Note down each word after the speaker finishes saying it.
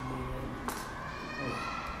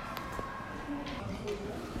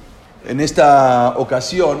En esta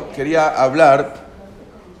ocasión quería hablar,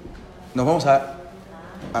 nos vamos a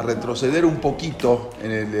retroceder un poquito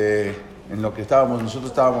en lo que nosotros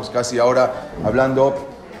estábamos casi ahora hablando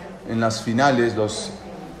en los finales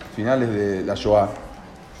de la Shoah.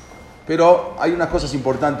 Pero hay unas cosas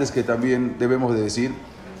importantes que también debemos de decir.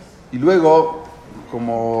 Y luego,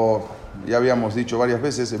 como ya habíamos dicho varias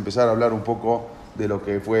veces, empezar a hablar un poco de lo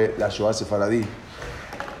que fue la Shoah sefaradí,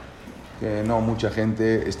 que no mucha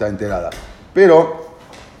gente está enterada. Pero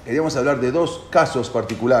queríamos hablar de dos casos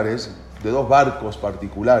particulares, de dos barcos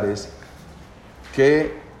particulares,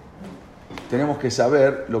 que tenemos que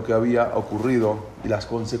saber lo que había ocurrido y las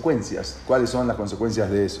consecuencias. ¿Cuáles son las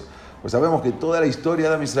consecuencias de eso? Pues sabemos que toda la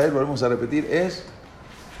historia de Israel, volvemos a repetir, es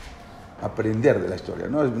aprender de la historia.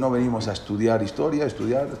 No venimos a estudiar historia,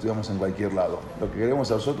 estudiamos en cualquier lado. Lo que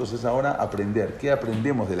queremos nosotros es ahora aprender. ¿Qué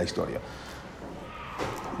aprendemos de la historia?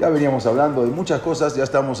 Ya veníamos hablando de muchas cosas, ya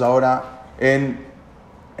estamos ahora en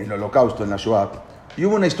el Holocausto, en la Shoah. Y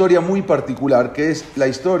hubo una historia muy particular, que es la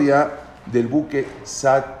historia del buque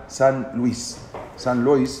San Luis,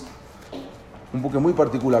 un buque muy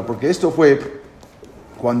particular, porque esto fue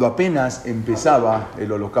cuando apenas empezaba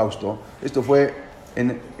el Holocausto. Esto fue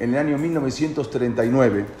en el año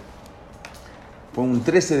 1939, fue un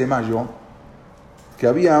 13 de mayo, que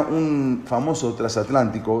había un famoso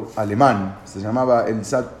transatlántico alemán, se llamaba el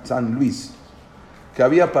San Luis, que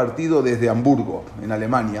había partido desde Hamburgo, en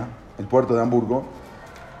Alemania, el puerto de Hamburgo,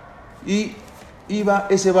 y iba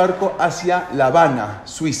ese barco hacia La Habana,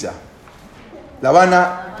 Suiza. La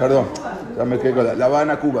Habana,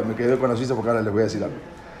 Cuba, me quedé con la Suiza porque ahora les voy a decir algo.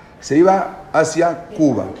 Se iba hacia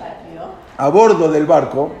Cuba. A bordo del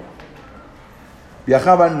barco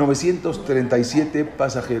viajaban 937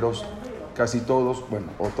 pasajeros, casi todos,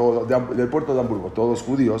 del puerto de Hamburgo, todos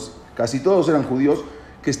judíos, casi todos eran judíos,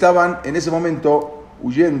 que estaban en ese momento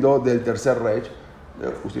huyendo del Tercer Reich,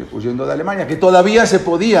 huyendo de Alemania, que todavía se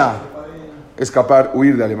podía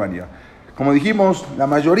huir de Alemania. Como dijimos, la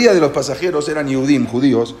mayoría de los pasajeros eran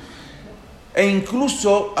judíos, e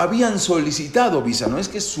incluso habían solicitado visa. No es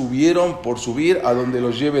que subieron por subir a donde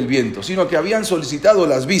los lleve el viento, sino que habían solicitado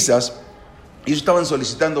las visas, y ellos estaban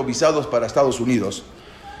solicitando visados para Estados Unidos.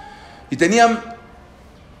 Y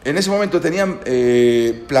en ese momento tenían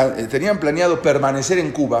planeado permanecer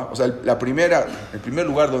en Cuba. O sea, el primer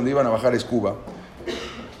lugar donde iban a bajar es Cuba.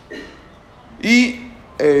 Y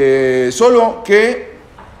solo que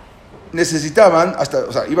necesitaban,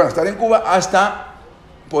 iban a estar en Cuba hasta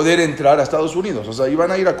poder entrar a Estados Unidos. O sea,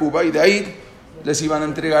 iban a ir a Cuba y de ahí les iban a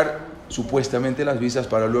entregar supuestamente las visas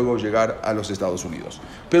para luego llegar a los Estados Unidos.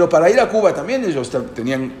 Pero para ir a Cuba también ellos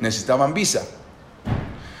necesitaban visa.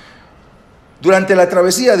 Durante la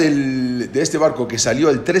travesía de este barco, que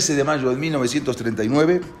salió el 13 de mayo de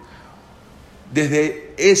 1939,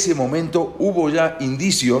 desde ese momento hubo ya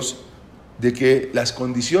indicios de que las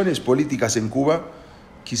condiciones políticas en Cuba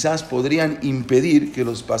quizás podrían impedir que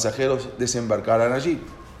los pasajeros desembarcaran allí.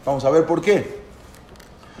 Vamos a ver por qué.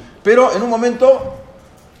 Pero en un momento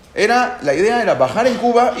la idea era bajar en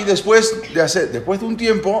Cuba y después de un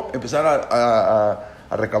tiempo empezar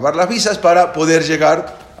a recabar las visas para poder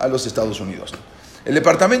llegar a los Estados Unidos. El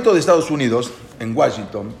Departamento de Estados Unidos en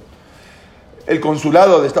Washington, el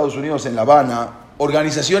Consulado de Estados Unidos en La Habana,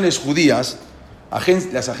 organizaciones judías,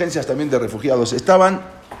 las agencias también de refugiados,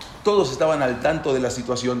 todos estaban al tanto de la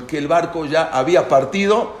situación, que el barco ya había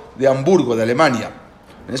partido de Hamburgo, de Alemania.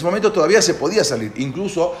 En ese momento todavía se podía salir.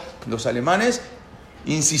 Incluso los alemanes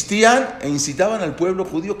insistían e incitaban al pueblo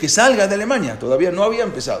judío que salga de Alemania. Todavía no había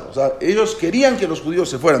empezado. O sea, ellos querían que los judíos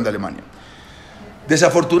se fueran de Alemania.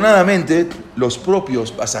 Desafortunadamente, los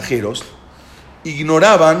propios pasajeros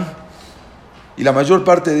ignoraban, y la mayor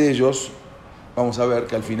parte de ellos, vamos a ver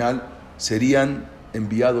que al final serían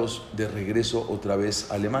enviados de regreso otra vez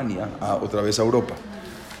a Alemania, otra vez a Europa.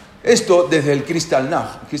 Esto desde el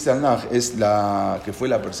Kristallnacht. Kristallnacht es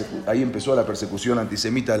ahí empezó la persecución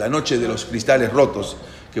antisemita, la noche de los cristales rotos,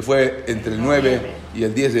 que fue entre el 9 y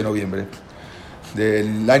el 10 de noviembre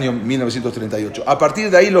del año 1938. A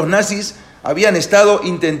partir de ahí los nazis habían estado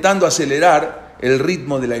intentando acelerar el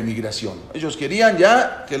ritmo de la inmigración. Ellos querían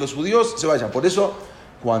ya que los judíos se vayan. Por eso,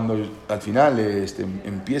 cuando al final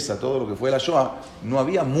empieza todo lo que fue la Shoah, no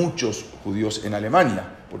había muchos judíos en Alemania,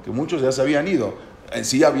 porque muchos ya se habían ido.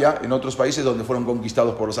 Sí había en otros países donde fueron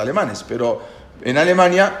conquistados por los alemanes, pero en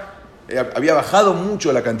Alemania había bajado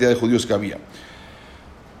mucho la cantidad de judíos que había.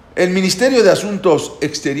 El Ministerio de Asuntos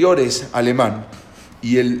Exteriores alemán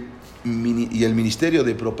y el Ministerio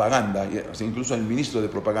de Propaganda, incluso el ministro de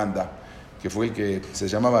Propaganda, que fue el que se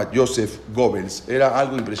llamaba Joseph Goebbels, era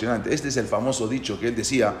algo impresionante. Este es el famoso dicho que él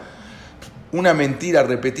decía: una mentira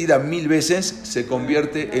repetida 1000 veces se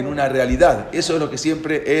convierte en una realidad. Eso es lo que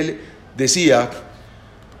siempre él decía.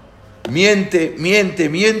 Miente, miente,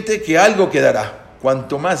 miente, que algo quedará.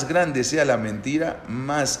 Cuanto más grande sea la mentira,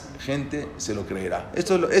 más gente se lo creerá.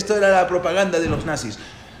 Esto era la propaganda de los nazis.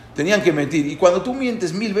 Tenían que mentir. Y cuando tú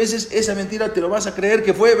mientes 1000 veces, esa mentira te lo vas a creer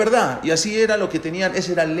que fue verdad. Y así era lo que tenían,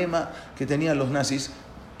 ese era el lema que tenían los nazis.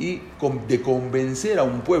 Y de convencer a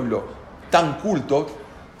un pueblo tan culto,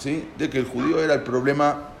 ¿sí?, de que el judío era el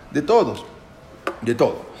problema de todos. De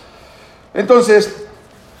todo. Entonces,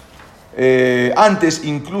 antes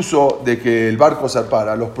incluso de que el barco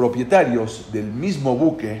zarpara, los propietarios del mismo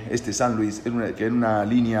buque, San Luis, que era una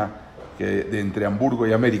línea de entre Hamburgo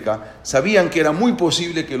y América, sabían que era muy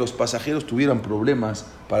posible que los pasajeros tuvieran problemas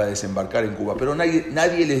para desembarcar en Cuba, pero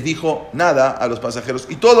nadie les dijo nada a los pasajeros,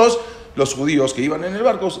 y todos los judíos que iban en el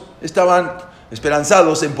barco estaban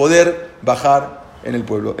esperanzados en poder bajar en el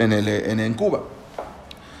pueblo, en Cuba.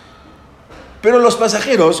 Pero los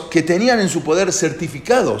pasajeros que tenían en su poder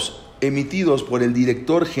certificados emitidos por el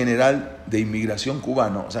director general de inmigración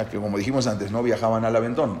cubano, o sea que, como dijimos antes, no viajaban al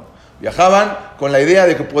aventón, viajaban con la idea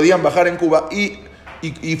de que podían bajar en Cuba,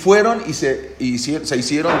 y fueron y se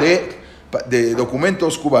hicieron de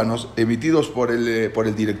documentos cubanos emitidos por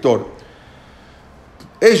el director.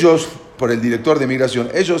 Ellos, por el director de inmigración,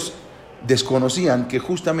 ellos desconocían que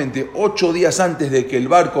justamente 8 días antes de que el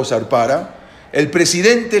barco zarpara, el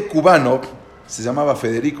presidente cubano, se llamaba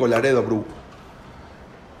Federico Laredo Bru,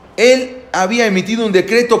 él había emitido un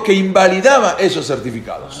decreto que invalidaba esos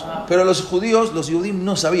certificados. Pero los judíos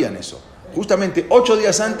no sabían eso. Justamente 8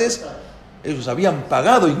 días antes, ellos habían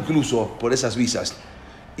pagado incluso por esas visas.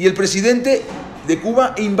 Y el presidente de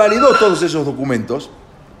Cuba invalidó todos esos documentos.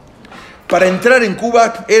 Para entrar en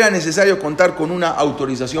Cuba era necesario contar con una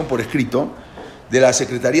autorización por escrito de la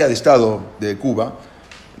Secretaría de Estado de Cuba.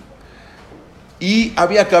 Y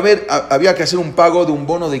había que hacer un pago de un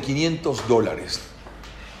bono de $500.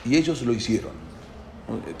 Y ellos lo hicieron.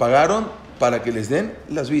 Pagaron para que les den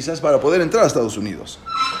las visas para poder entrar a Estados Unidos.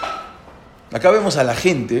 Acá vemos a la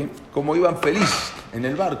gente como iban feliz en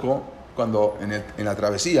el barco, cuando en la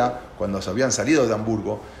travesía, cuando se habían salido de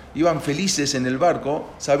Hamburgo, iban felices en el barco,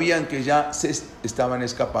 sabían que ya se estaban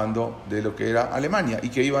escapando de lo que era Alemania y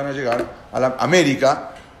que iban a llegar a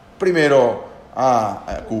América, primero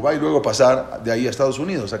a Cuba y luego pasar de ahí a Estados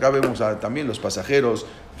Unidos. Acá vemos también los pasajeros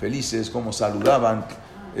felices, cómo saludaban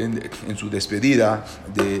en su despedida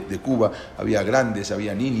de Cuba. Había grandes,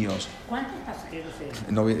 había niños. ¿Cuántos pasajeros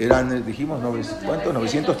eran? Dijimos, ¿cuántos?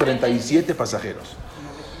 937 pasajeros.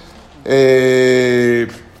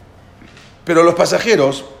 Pero los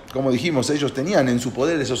pasajeros, como dijimos, ellos tenían en su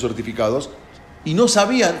poder esos certificados y no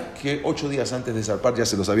sabían que 8 días antes de zarpar ya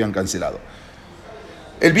se los habían cancelado.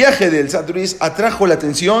 El viaje del Luis atrajo la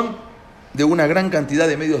atención de una gran cantidad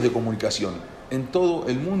de medios de comunicación. En todo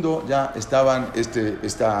el mundo ya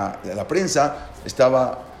la prensa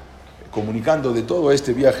estaba comunicando de todo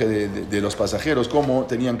este viaje de los pasajeros, cómo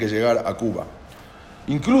tenían que llegar a Cuba.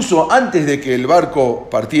 Incluso antes de que el barco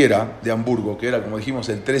partiera de Hamburgo, que era, como dijimos,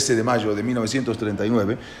 el 13 de mayo de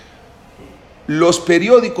 1939, los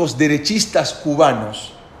periódicos derechistas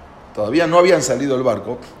cubanos, todavía no habían salido del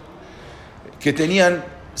barco, que tenían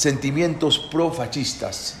sentimientos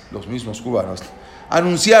profascistas, los mismos cubanos,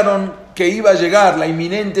 anunciaron que iba a llegar la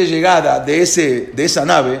inminente llegada de esa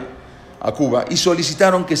nave a Cuba y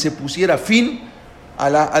solicitaron que se pusiera fin a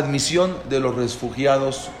la admisión de los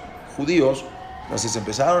refugiados judíos. Entonces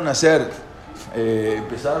empezaron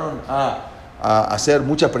a hacer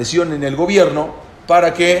mucha presión en el gobierno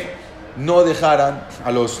para que no dejaran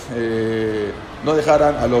a los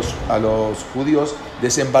judíos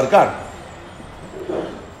desembarcar.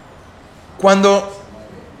 Cuando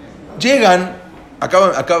llegan,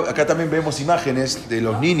 acá también vemos imágenes de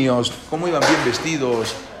los niños, cómo iban bien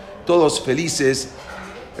vestidos, todos felices,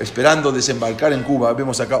 esperando desembarcar en Cuba.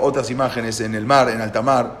 Vemos acá otras imágenes en el mar, en alta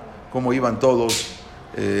mar, cómo iban todos,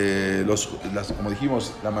 como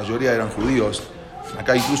dijimos, la mayoría eran judíos.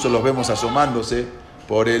 Acá incluso los vemos asomándose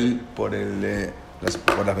por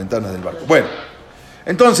las ventanas del barco. Bueno,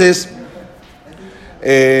 entonces,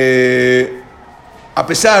 a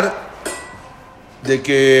pesar de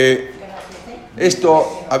que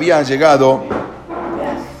esto había llegado,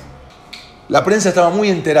 la prensa estaba muy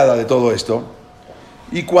enterada de todo esto,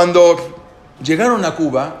 y cuando llegaron a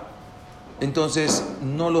Cuba, entonces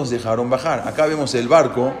no los dejaron bajar. Acá vemos el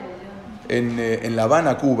barco en La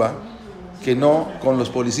Habana, Cuba, que con los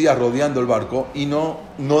policías rodeando el barco y no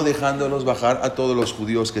dejándolos bajar a todos los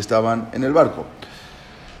judíos que estaban en el barco.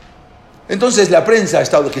 Entonces la prensa,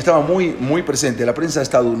 que estaba muy presente, la prensa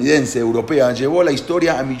estadounidense, europea, llevó la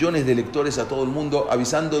historia a millones de lectores a todo el mundo,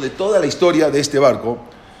 avisando de toda la historia de este barco.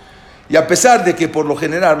 Y a pesar de que por lo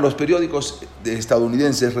general los periódicos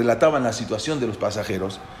estadounidenses relataban la situación de los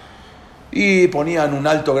pasajeros y ponían un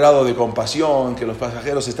alto grado de compasión, que los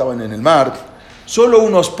pasajeros estaban en el mar, solo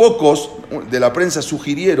unos pocos de la prensa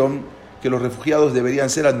sugirieron que los refugiados deberían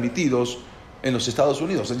ser admitidos en los Estados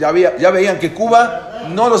Unidos. Ya veían que Cuba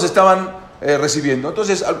no los estaban recibiendo.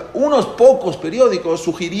 Entonces, unos pocos periódicos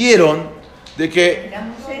sugirieron de que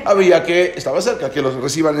estaba cerca, que los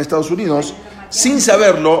reciban en Estados Unidos. Sin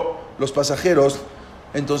saberlo, los pasajeros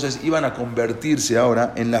entonces iban a convertirse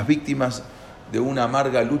ahora en las víctimas de una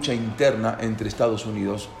amarga lucha interna entre Estados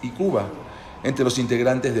Unidos y Cuba, entre los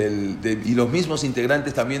integrantes y los mismos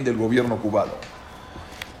integrantes también del gobierno cubano.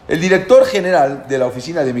 El director general de la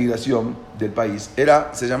oficina de migración del país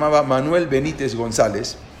se llamaba Manuel Benítez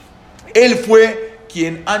González. Él fue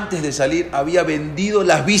quien antes de salir había vendido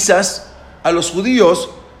las visas a los judíos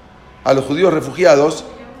refugiados,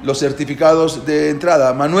 los certificados de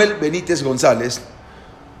entrada. Manuel Benítez González.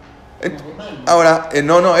 Ahora,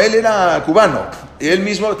 él era cubano. Y él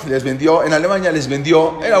mismo les vendió, en Alemania les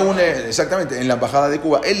vendió, exactamente, en la embajada de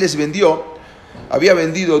Cuba, él les había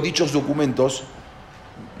vendido dichos documentos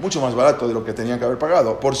mucho más barato de lo que tenían que haber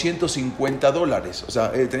pagado, por $150. O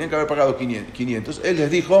sea, tenían que haber pagado 500. Él les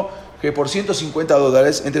dijo que por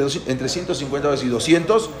 $150, entre $150 y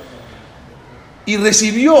 200, y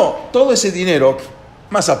recibió todo ese dinero,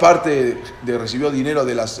 más aparte recibió dinero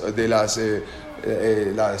de las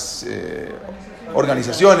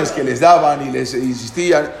organizaciones que les daban y les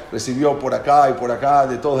insistían, recibió por acá y por acá,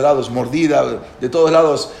 de todos lados, mordida, de todos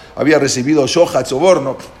lados había recibido shohat,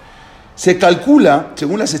 soborno. Se calcula,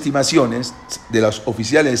 según las estimaciones de los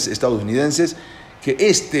oficiales estadounidenses, que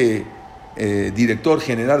este director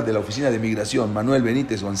general de la Oficina de Migración, Manuel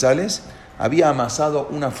Benítez González, había amasado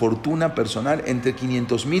una fortuna personal entre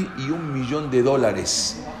 $500,000 y $1 millón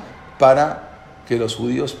para que los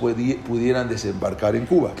judíos pudieran desembarcar en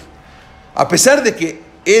Cuba. A pesar de que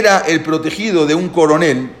era el protegido de un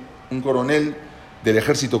coronel del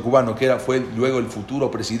ejército cubano, que fue luego el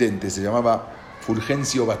futuro presidente, se llamaba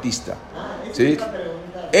Fulgencio Batista. ¿Sí?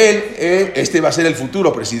 Este va a ser el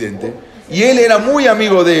futuro presidente. Y él era muy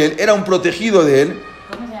amigo de él, era un protegido de él.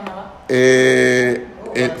 ¿Cómo se llamaba?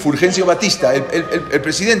 Fulgencio Batista, el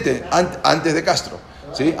presidente antes de Castro,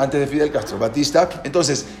 ¿sí? Antes de Fidel Castro, Batista.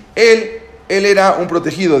 Entonces, él era un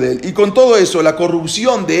protegido de él. Y con todo eso, la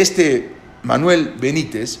corrupción de este Manuel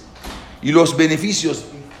Benítez y los beneficios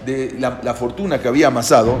de la fortuna que había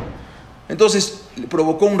amasado, entonces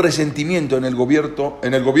provocó un resentimiento en el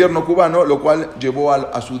gobierno cubano, lo cual llevó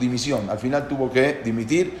a su dimisión. Al final tuvo que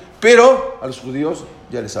dimitir, pero a los judíos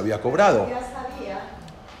ya les había cobrado. Ya sabía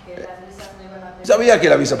que las visas no iban a tener. Sabía que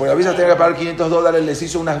porque la visa tenía que pagar $500, les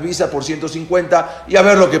hizo unas visas por 150 y a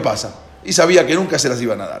ver lo que pasa. Y sabía que nunca se las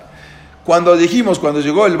iban a dar. Cuando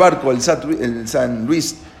llegó el barco, el San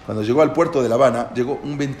Luis, cuando llegó al puerto de La Habana, llegó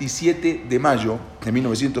un 27 de mayo de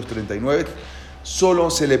 1939, solo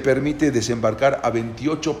se le permite desembarcar a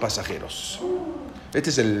 28 pasajeros. Este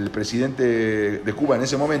es el presidente de Cuba en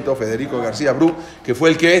ese momento, Federico García Bru, que fue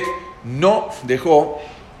el que no dejó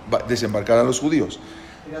desembarcar a los judíos.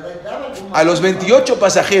 A los 28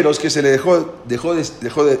 pasajeros que se le dejó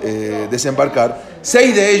desembarcar,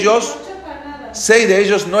 6 de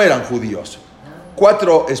ellos no eran judíos.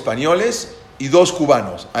 4 españoles y 2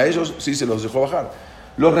 cubanos. A ellos sí se los dejó bajar.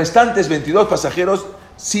 Los restantes 22 pasajeros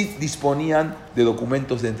sí disponían de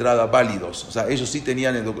documentos de entrada válidos. O sea, ellos sí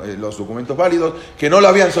tenían los documentos válidos, que no lo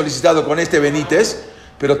habían solicitado con este Benítez,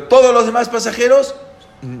 pero todos los demás pasajeros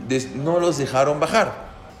no los dejaron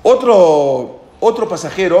bajar. Otro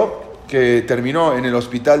pasajero que terminó en el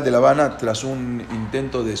hospital de La Habana tras un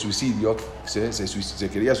intento de suicidio, se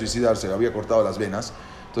quería suicidar, se le había cortado las venas.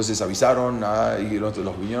 Entonces avisaron y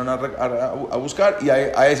los vinieron a buscar, y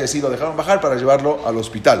a ese sí lo dejaron bajar para llevarlo al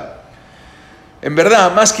hospital. En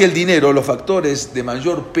verdad, más que el dinero, los factores de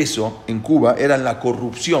mayor peso en Cuba eran la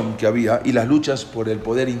corrupción que había y las luchas por el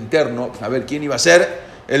poder interno, a ver quién iba a ser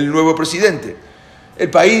el nuevo presidente. El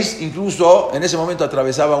país incluso en ese momento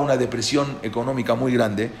atravesaba una depresión económica muy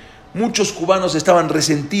grande. Muchos cubanos estaban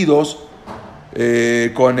resentidos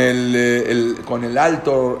con el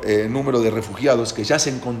alto número de refugiados que ya se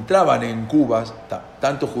encontraban en Cuba,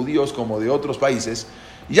 tanto judíos como de otros países,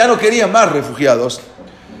 y ya no querían más refugiados,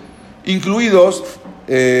 incluidos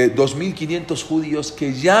 2.500 judíos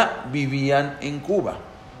que ya vivían en Cuba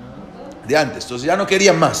de antes. Entonces ya no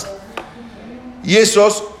querían más. Y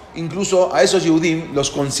incluso a esos Yehudim los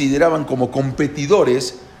consideraban como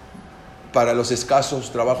competidores para los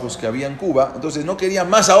escasos trabajos que había en Cuba. Entonces no querían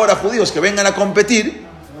más ahora judíos que vengan a competir,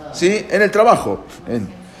 ¿sí?, en el trabajo.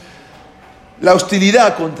 La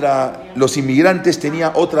hostilidad contra los inmigrantes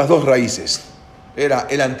tenía otras dos raíces. Era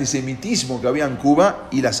el antisemitismo que había en Cuba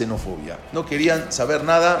y la xenofobia. No querían saber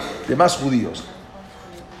nada de más judíos.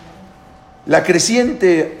 La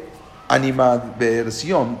creciente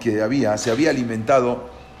animadversión que se había alimentado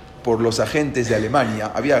por los agentes de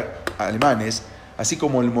Alemania, había alemanes, así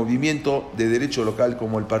como el movimiento de derecho local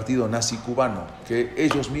como el partido nazi cubano, que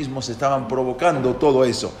ellos mismos estaban provocando todo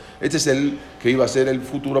eso. Este es el que iba a ser el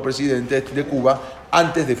futuro presidente de Cuba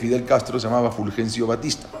antes de Fidel Castro, se llamaba Fulgencio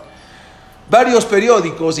Batista. Varios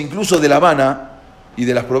periódicos, incluso de La Habana y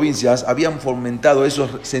de las provincias, habían fomentado esos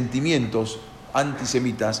sentimientos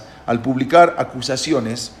antisemitas al publicar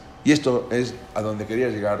acusaciones, y esto es a donde quería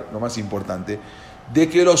llegar, lo más importante, de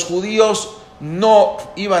que los judíos no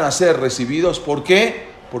iban a ser recibidos. ¿Por qué?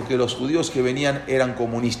 Porque los judíos que venían eran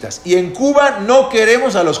comunistas. Y en Cuba no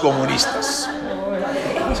queremos a los comunistas.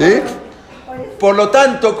 ¿Sí? Por lo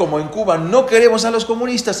tanto, como en Cuba no queremos a los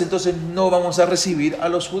comunistas, entonces no vamos a recibir a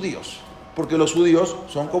los judíos, porque los judíos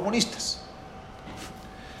son comunistas.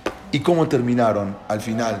 ¿Y cómo terminaron al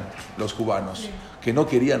final los cubanos, que no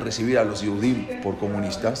querían recibir a los judíos por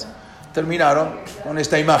comunistas? Terminaron con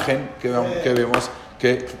esta imagen que vemos,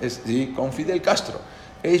 que es, ¿sí?, con Fidel Castro.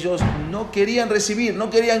 Ellos no querían recibir, no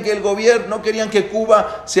querían que el gobierno, no querían que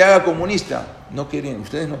Cuba se haga comunista. No querían,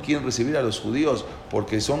 ustedes no quieren recibir a los judíos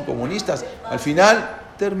porque son comunistas. Al final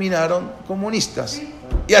terminaron comunistas.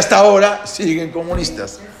 Y hasta ahora siguen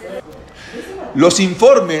comunistas. Los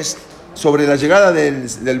informes sobre la llegada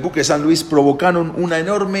del buque San Luis provocaron una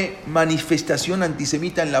enorme manifestación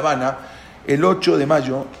antisemita en La Habana el 8 de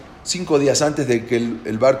mayo, 5 días antes de que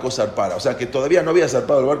el barco zarpara. O sea que todavía no había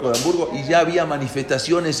zarpado el barco de Hamburgo y ya había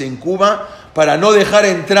manifestaciones en Cuba para no dejar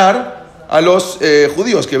entrar a los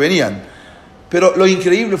judíos que venían. Pero lo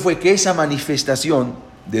increíble fue que esa manifestación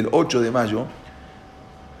del 8 de mayo,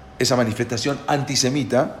 esa manifestación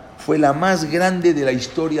antisemita, fue la más grande de la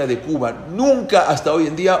historia de Cuba. Nunca hasta hoy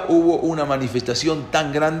en día hubo una manifestación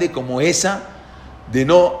tan grande como esa de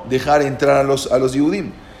no dejar entrar a los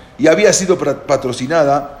judíos. Y había sido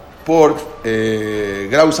patrocinada por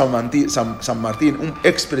Grau San Martín, un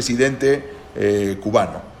expresidente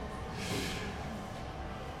cubano.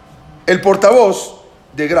 El portavoz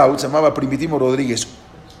de Grau, se llamaba Primitivo Rodríguez,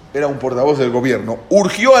 era un portavoz del gobierno,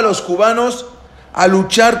 urgió a los cubanos a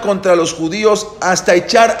luchar contra los judíos hasta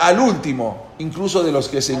echar al último, incluso de los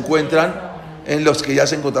que se encuentran, en los que ya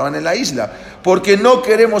se encontraban en la isla, porque no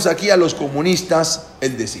queremos aquí a los comunistas,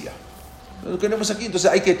 él decía. No queremos aquí,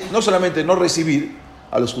 entonces hay que no solamente no recibir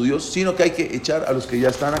a los judíos, sino que hay que echar a los que ya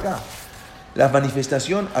están acá. La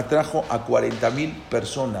manifestación atrajo a 40.000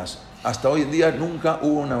 personas. Hasta hoy en día nunca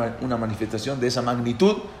hubo una manifestación de esa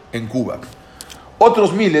magnitud en Cuba.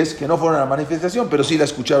 Otros miles que no fueron a la manifestación, pero sí la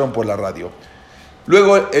escucharon por la radio.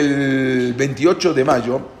 Luego, el 28 de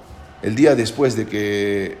mayo, el día después de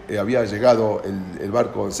que había llegado el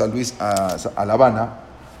barco San Luis a La Habana,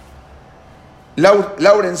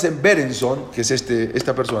 Lawrence Berenson, que es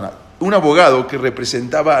esta persona, un abogado que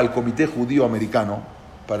representaba al Comité Judío Americano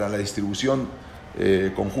para la distribución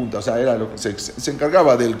conjunta, o sea, era se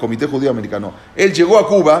encargaba del Comité Judío Americano. Él llegó a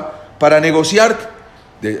Cuba para negociar,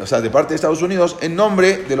 de parte de Estados Unidos, en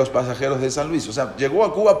nombre de los pasajeros de San Luis. O sea, llegó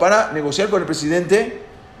a Cuba para negociar con el presidente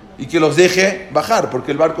y que los deje bajar,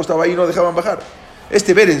 porque el barco estaba ahí y no dejaban bajar.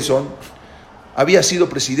 Este Berenson había sido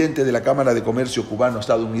presidente de la Cámara de Comercio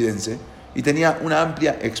Cubano-Estadounidense y tenía una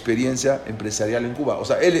amplia experiencia empresarial en Cuba. O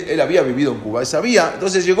sea, él había vivido en Cuba, sabía,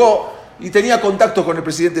 entonces llegó y tenía contacto con el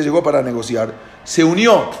presidente, llegó para negociar. Se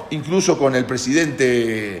unió incluso con el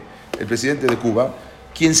presidente de Cuba,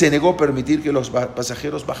 quien se negó a permitir que los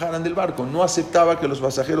pasajeros bajaran del barco, no aceptaba que los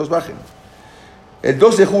pasajeros bajen. El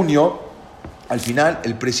 2 de junio, al final,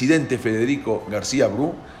 el presidente Federico García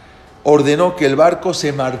Bru ordenó que el barco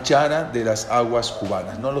se marchara de las aguas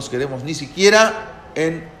cubanas. No los queremos ni siquiera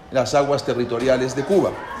en las aguas territoriales de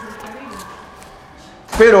Cuba.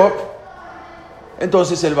 Pero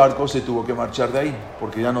entonces el barco se tuvo que marchar de ahí,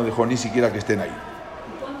 porque ya no dejó ni siquiera que estén ahí.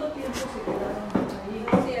 ¿Cuánto tiempo se quedaron ahí?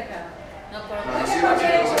 Sí, acá. No, pero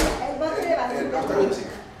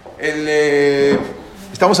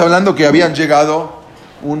Estamos hablando que habían llegado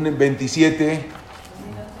un 27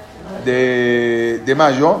 de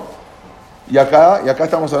mayo y acá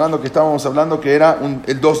estamos hablando que era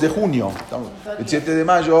el 2 de junio. El 7 de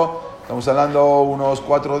mayo, estamos hablando unos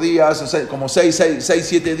 4 días, como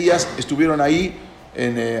 6-7 días estuvieron ahí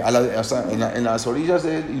en las orillas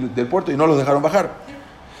del puerto y no los dejaron bajar.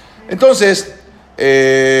 Entonces,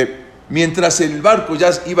 mientras el barco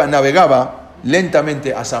ya navegaba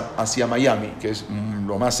lentamente hacia Miami, que es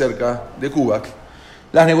lo más cerca de Cuba,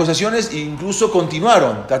 las negociaciones incluso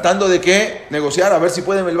continuaron, tratando de negociar a ver si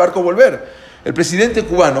puede el barco volver. El presidente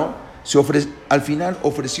cubano al final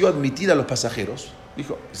ofreció admitir a los pasajeros,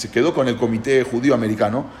 se quedó con el comité judío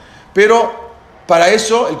americano, pero para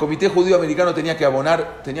eso el comité judío americano tenía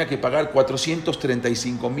que pagar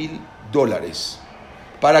 $435,000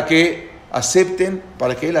 para que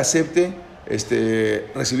él acepte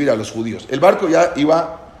recibir a los judíos. El barco ya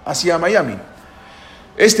iba hacia Miami.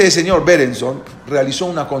 Este señor Berenson realizó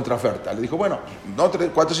una contraoferta. Le dijo, bueno, no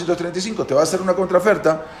 435, te va a hacer una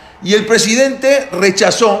contraoferta. Y el presidente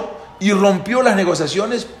rechazó y rompió las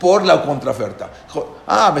negociaciones por la contraoferta. Dijo,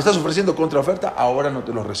 me estás ofreciendo contraoferta, ahora no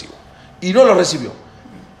te lo recibo. Y no lo recibió.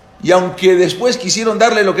 Y aunque después quisieron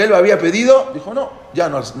darle lo que él había pedido, dijo, no, ya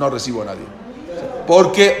no recibo a nadie.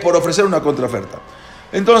 Por ofrecer una contraoferta.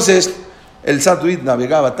 Entonces, el Santuit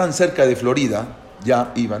navegaba tan cerca de Florida,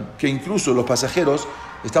 que incluso los pasajeros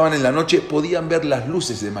estaban en la noche, podían ver las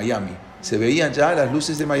luces de Miami. Se veían ya las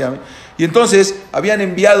luces de Miami. Y entonces habían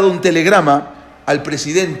enviado un telegrama al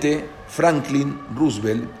presidente Franklin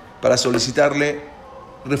Roosevelt para solicitarle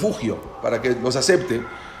refugio, para que los acepte.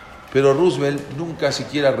 Pero Roosevelt nunca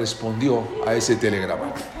siquiera respondió a ese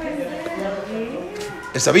telegrama.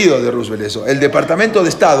 Es sabido de Roosevelt eso. El Departamento de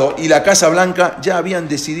Estado y la Casa Blanca ya habían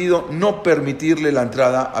decidido no permitirle la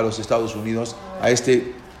entrada a los Estados Unidos a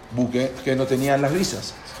este buque que no tenían las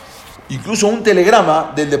visas. Incluso un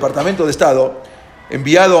telegrama del Departamento de Estado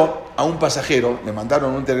enviado a un pasajero, le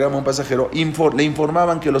mandaron un telegrama a un pasajero, le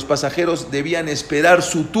informaban que los pasajeros debían esperar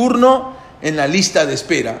su turno en la lista de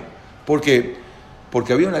espera. ¿Por qué?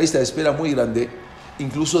 Porque había una lista de espera muy grande,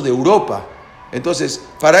 incluso de Europa. Entonces,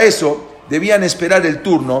 para eso debían esperar el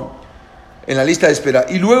turno en la lista de espera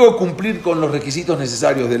y luego cumplir con los requisitos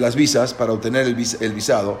necesarios de las visas para obtener el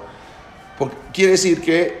visado. Porque quiere decir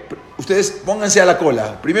que ustedes pónganse a la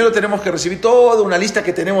cola. Primero tenemos que recibir toda una lista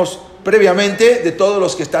que tenemos previamente de todos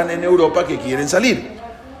los que están en Europa que quieren salir.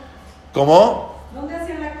 ¿Cómo? ¿Dónde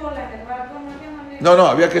hacían la cola? ¿En el barco? No,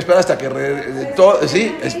 había que esperar hasta que...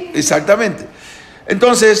 sí, exactamente.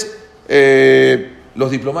 Entonces, los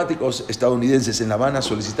diplomáticos estadounidenses en La Habana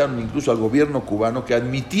solicitaron incluso al gobierno cubano que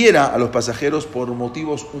admitiera a los pasajeros por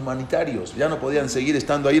motivos humanitarios. Ya no podían seguir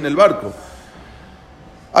estando ahí en el barco.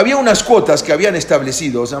 Había unas cuotas que habían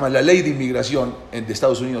establecido, se llama la Ley de Inmigración de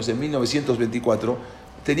Estados Unidos en 1924,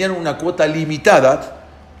 tenían una cuota limitada,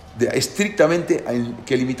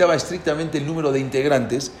 que limitaba estrictamente el número de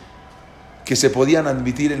integrantes que se podían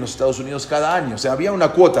admitir en los Estados Unidos cada año. O sea, había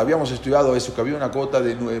una cuota, habíamos estudiado eso, que había una cuota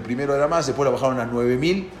primero era más, después la bajaron a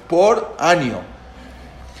 9,000 por año.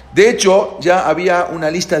 De hecho, ya había una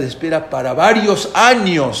lista de espera para varios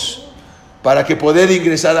años para que poder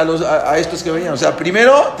ingresar a estos que venían. O sea,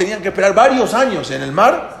 primero tenían que esperar varios años en el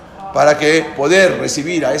mar para que poder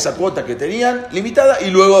recibir a esa cuota que tenían limitada y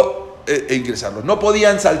luego ingresarlos. No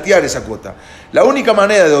podían saltear esa cuota. La única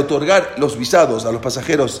manera de otorgar los visados a los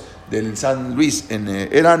pasajeros del San Luis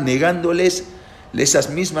era negándoles esas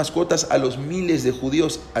mismas cuotas a los miles de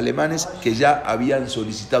judíos alemanes que ya habían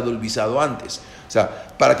solicitado el visado antes. O sea,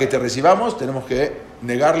 para que te recibamos tenemos que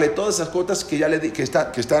negarle todas esas cuotas que ya le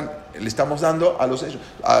estamos dando a los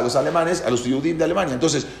alemanes, a los judíos de Alemania.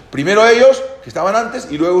 Entonces, primero ellos, que estaban antes,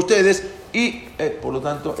 y luego ustedes, y por lo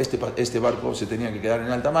tanto este barco se tenía que quedar en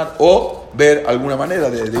alta mar o ver alguna manera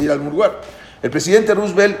de ir a algún lugar. El presidente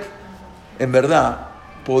Roosevelt, en verdad,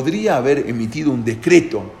 podría haber emitido un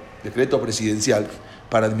decreto presidencial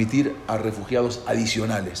para admitir a refugiados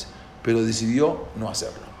adicionales, pero decidió no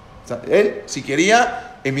hacerlo. O sea, él, si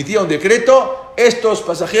quería, emitía un decreto, estos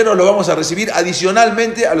pasajeros los vamos a recibir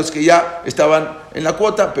adicionalmente a los que ya estaban en la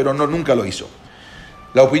cuota, pero nunca lo hizo.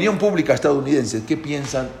 La opinión pública estadounidense, ¿qué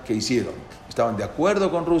piensan que hicieron? ¿Estaban de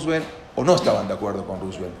acuerdo con Roosevelt o no estaban de acuerdo con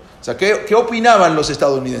Roosevelt? O sea, ¿qué opinaban los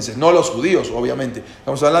estadounidenses? No los judíos, obviamente.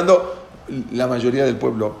 Estamos hablando la mayoría del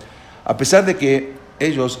pueblo. A pesar de que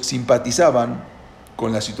ellos simpatizaban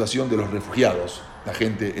con la situación de los refugiados, la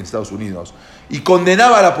gente en Estados Unidos, y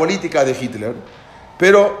condenaba la política de Hitler,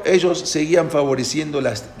 pero ellos seguían favoreciendo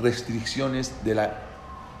las restricciones de la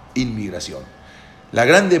inmigración. La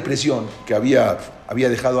Gran Depresión, que había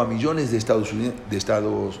dejado a millones de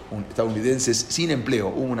estadounidenses sin empleo,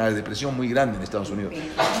 hubo una depresión muy grande en Estados Unidos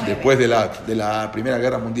después de la Primera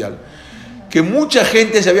Guerra Mundial, que mucha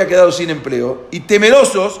gente se había quedado sin empleo y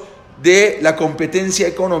temerosos de la competencia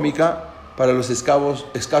económica para los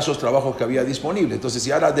escasos trabajos que había disponibles. Entonces,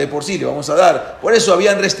 si ahora de por sí le vamos a dar, por eso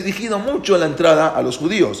habían restringido mucho la entrada a los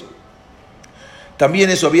judíos. También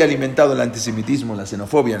eso había alimentado el antisemitismo, la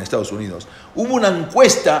xenofobia en Estados Unidos. Hubo una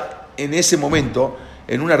encuesta en ese momento,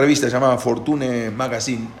 en una revista llamada Fortune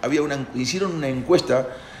Magazine, hicieron una encuesta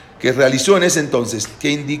que realizó en ese entonces, que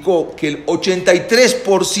indicó que el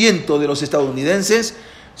 83% de los estadounidenses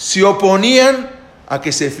se oponían a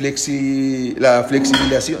que se la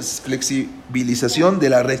flexibilización de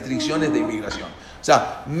las restricciones de inmigración. O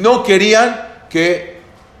sea, no querían que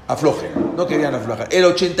aflojen, no querían aflojar. El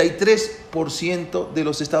 83% de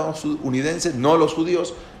los estadounidenses, no los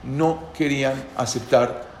judíos, no querían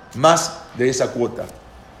aceptar más de esa cuota.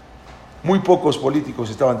 Muy pocos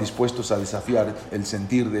políticos estaban dispuestos a desafiar el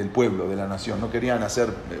sentir del pueblo, de la nación. No querían hacer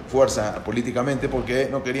fuerza políticamente porque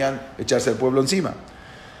no querían echarse al pueblo encima.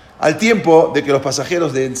 Al tiempo de que los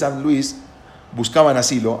pasajeros de San Luis buscaban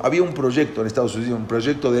asilo, había un proyecto en Estados Unidos, un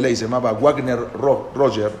proyecto de ley, se llamaba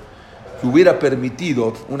Wagner-Roger, que hubiera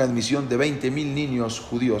permitido una admisión de 20.000 niños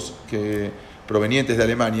judíos provenientes de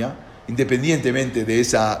Alemania, independientemente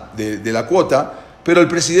de la cuota, pero el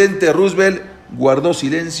presidente Roosevelt guardó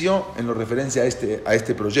silencio en lo referencia a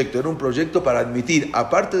este proyecto. Era un proyecto para admitir,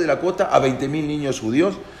 aparte de la cuota, a 20.000 niños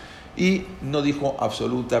judíos, y no dijo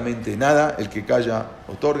absolutamente nada. El que calla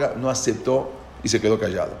otorga, no aceptó y se quedó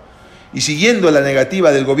callado. Y siguiendo la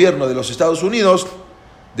negativa del gobierno de los Estados Unidos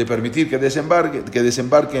de permitir que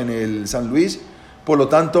desembarque en el San Luis, por lo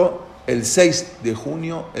tanto, el 6 de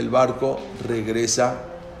junio el barco regresa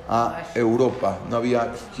a Europa. No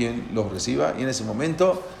había quien los reciba y en ese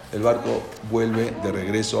momento el barco vuelve de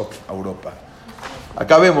regreso a Europa.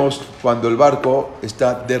 Acá vemos cuando el barco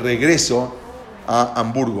está de regreso a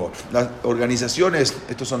Hamburgo. Las organizaciones,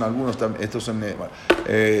 estos son algunos, acá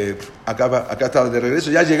está de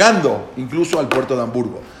regreso, ya llegando incluso al puerto de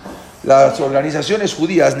Hamburgo. Las organizaciones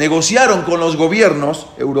judías negociaron con los gobiernos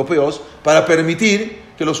europeos para permitir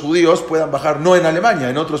que los judíos puedan bajar, no en Alemania,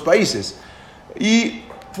 en otros países, y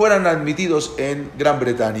fueran admitidos en Gran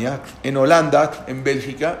Bretaña, en Holanda, en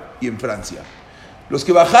Bélgica y en Francia. Los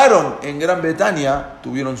que bajaron en Gran Bretaña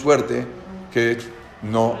tuvieron suerte que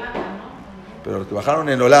no, pero los que bajaron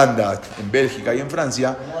en Holanda, en Bélgica y en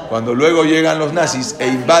Francia, cuando luego llegan los nazis e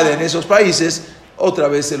invaden esos países, otra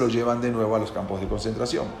vez se los llevan de nuevo a los campos de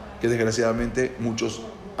concentración, que desgraciadamente muchos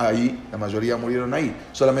ahí, la mayoría murieron ahí.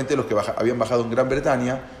 Solamente los que habían bajado en Gran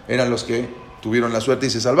Bretaña eran los que tuvieron la suerte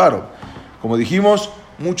y se salvaron. Como dijimos,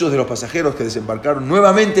 muchos de los pasajeros que desembarcaron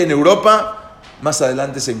nuevamente en Europa, más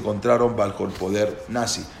adelante se encontraron bajo el poder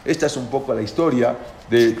nazi. Esta es un poco la historia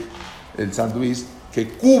del San Luis, que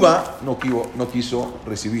Cuba no quiso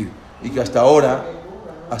recibir y que hasta ahora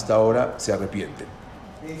se arrepiente.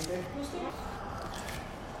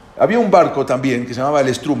 Había un barco también que se llamaba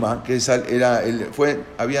el Struma, que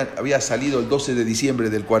había salido el 12 de diciembre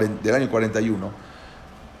del año 41.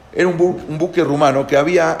 Era un buque rumano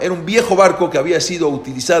era un viejo barco que había sido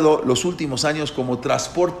utilizado los últimos años como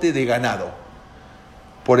transporte de ganado.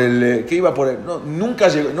 Nunca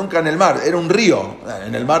en el mar, era un río.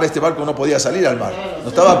 En el mar este barco no podía salir al mar. No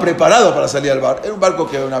estaba preparado para salir al mar. Era un barco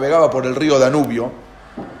que navegaba por el río Danubio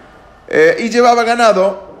y llevaba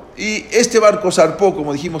ganado. Y este barco zarpó,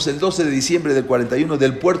 como dijimos, el 12 de diciembre del 41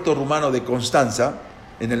 del puerto rumano de Constanza,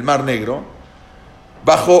 en el Mar Negro,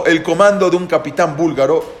 bajo el comando de un capitán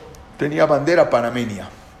búlgaro. Tenía bandera panameña.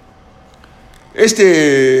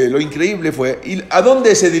 Lo increíble fue, ¿y a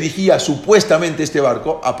dónde se dirigía supuestamente este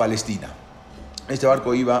barco? A Palestina. Este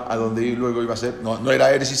barco iba a donde luego iba a ser, no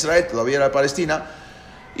era Israel, todavía era Palestina,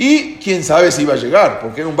 y quién sabe si iba a llegar,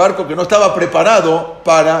 porque era un barco que no estaba preparado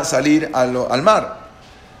para salir al mar.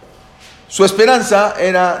 Su esperanza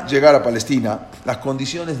era llegar a Palestina. Las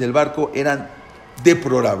condiciones del barco eran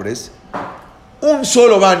deplorables. Un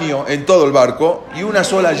solo baño en todo el barco y una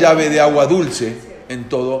sola llave de agua dulce en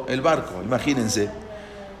todo el barco. Imagínense.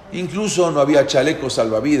 Incluso no había chalecos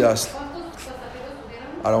salvavidas.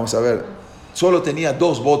 Ahora vamos a ver. Solo tenía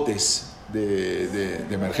 2 botes de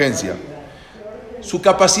emergencia. Su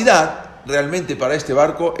capacidad realmente para este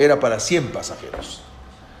barco era para 100 pasajeros.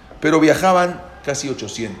 Pero viajaban casi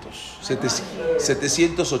 800.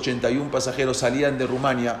 781 pasajeros salían de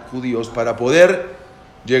Rumania, judíos, para poder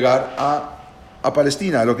llegar a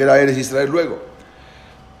Palestina, lo que era Israel luego.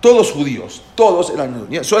 Todos judíos, todos eran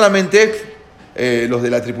solamente los de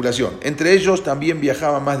la tripulación. Entre ellos también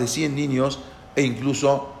viajaban más de 100 niños e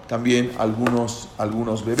incluso también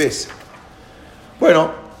algunos bebés. Bueno,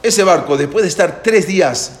 ese barco, después de estar 3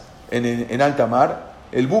 días en alta mar,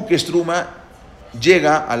 el buque Struma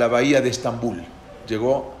llega a la bahía de Estambul.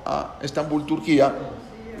 Llegó a Estambul, Turquía,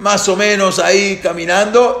 más o menos ahí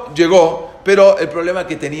caminando, llegó, pero el problema es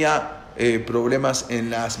que tenía problemas en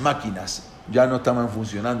las máquinas. ya no estaban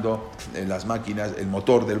funcionando las máquinas, el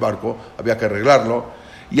motor del barco, había que arreglarlo.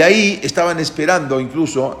 Y ahí estaban esperando,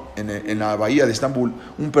 incluso en la bahía de Estambul,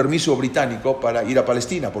 un permiso británico para ir a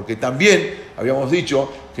Palestina, porque también habíamos dicho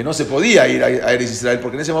que no se podía ir a Eretz Israel,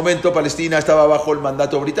 porque en ese momento Palestina estaba bajo el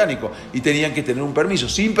mandato británico y tenían que tener un permiso.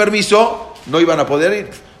 Sin permiso no iban a poder ir.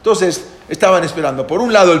 Entonces estaban esperando, por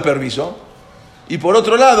un lado, el permiso y por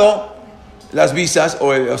otro lado, las visas,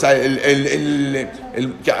 el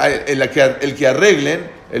que arreglen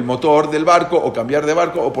el motor del barco o cambiar de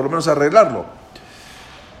barco o por lo menos arreglarlo.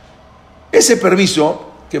 Ese permiso,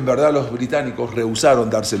 que en verdad los británicos rehusaron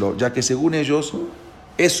dárselo, ya que según ellos,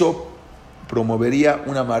 eso promovería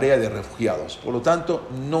una marea de refugiados. Por lo tanto,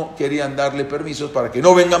 no querían darle permisos para que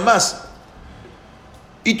no vengan más.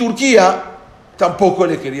 Y Turquía tampoco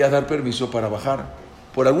le quería dar permiso para bajar.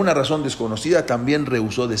 Por alguna razón desconocida, también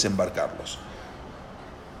rehusó desembarcarlos.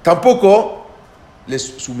 Tampoco les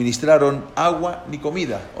suministraron agua ni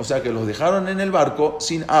comida. O sea que los dejaron en el barco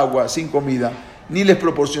sin agua, sin comida, ni les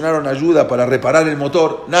proporcionaron ayuda para reparar el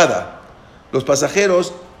motor, nada. Los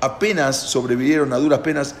pasajeros apenas sobrevivieron a duras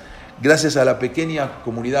penas gracias a la pequeña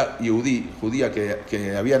comunidad judía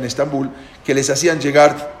que había en Estambul, que les hacían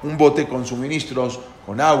llegar un bote con suministros,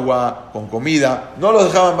 con agua, con comida. No los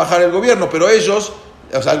dejaban bajar el gobierno, pero ellos,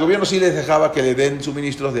 el gobierno sí les dejaba que le den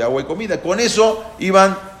suministros de agua y comida. Con eso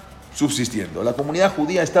iban subsistiendo. La comunidad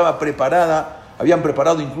judía estaba preparada, habían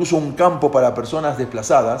preparado incluso un campo para personas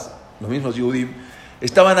desplazadas. Los mismos judíos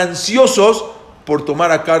estaban ansiosos por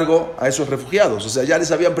tomar a cargo a esos refugiados. O sea, ya les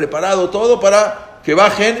habían preparado todo para que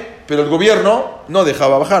bajen, pero el gobierno no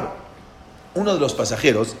dejaba bajar. Uno de los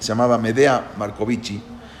pasajeros, se llamaba Medea Markovici,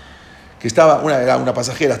 que era una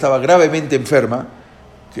pasajera, estaba gravemente enferma,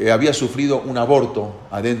 que había sufrido un aborto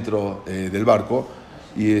adentro del barco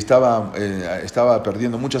y estaba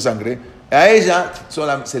perdiendo mucha sangre. A ella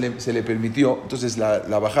se le permitió, entonces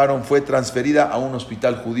la bajaron, fue transferida a un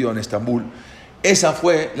hospital judío en Estambul. Esa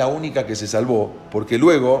fue la única que se salvó, porque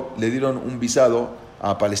luego le dieron un visado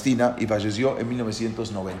a Palestina y falleció en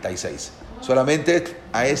 1996. Solamente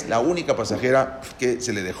es la única pasajera que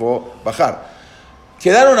se le dejó bajar.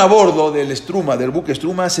 Quedaron a bordo del buque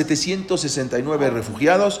Struma, 769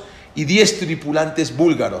 refugiados y 10 tripulantes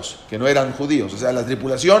búlgaros, que no eran judíos. O sea, la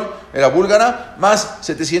tripulación era búlgara, más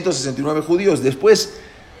 769 judíos. Después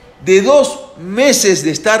de 2 meses de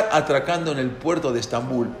estar atracando en el puerto de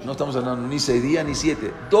Estambul, no estamos hablando ni 6 días ni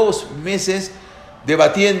 7, 2 meses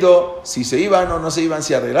debatiendo si se iban o no se iban,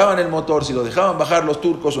 si arreglaban el motor, si lo dejaban bajar los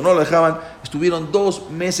turcos o no lo dejaban. Estuvieron 2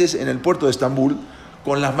 meses en el puerto de Estambul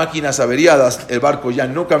con las máquinas averiadas, el barco ya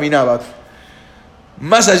no caminaba.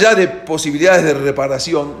 Más allá de posibilidades de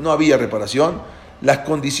reparación, no había reparación. Las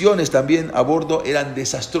condiciones también a bordo eran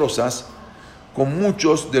desastrosas, con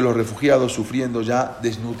muchos de los refugiados sufriendo ya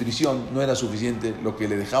desnutrición. No era suficiente lo que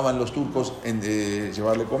le dejaban los turcos en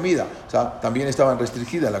llevarle comida. O sea, también estaban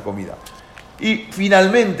restringida la comida. Y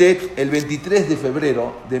finalmente, el 23 de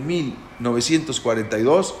febrero de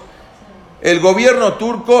 1942, el gobierno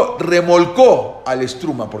turco remolcó al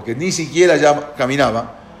Struma, porque ni siquiera ya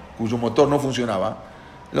caminaba, cuyo motor no funcionaba.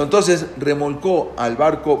 Entonces remolcó al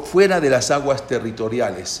barco fuera de las aguas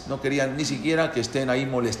territoriales. No querían ni siquiera que estén ahí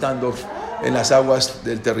molestando en las aguas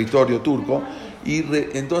del territorio turco. Y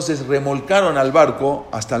entonces remolcaron al barco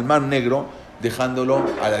hasta el Mar Negro, dejándolo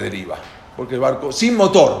a la deriva. Porque el barco sin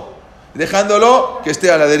motor, dejándolo que esté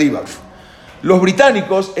a la deriva. Los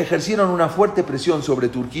británicos ejercieron una fuerte presión sobre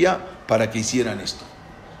Turquía para que hicieran esto.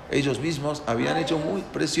 Ellos mismos habían hecho muy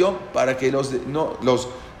presión para que los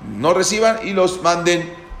no reciban y los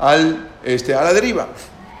manden a la deriva.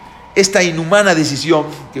 Esta inhumana decisión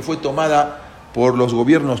que fue tomada por los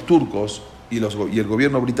gobiernos turcos y el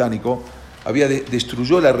gobierno británico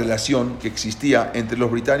destruyó la relación que existía entre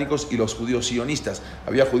los británicos y los judíos sionistas.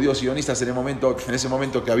 Había judíos sionistas en ese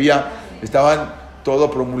momento que estaban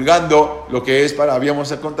todo promulgando lo que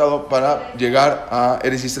habíamos contado, para llegar a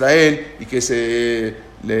Eretz Israel y que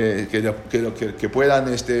puedan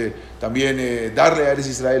también darle a Eretz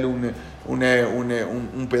Israel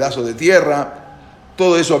un pedazo de tierra.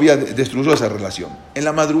 Todo eso destruyó esa relación. En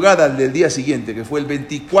la madrugada del día siguiente, que fue el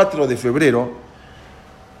 24 de febrero,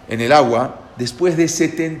 en el agua, después de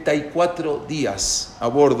 74 días a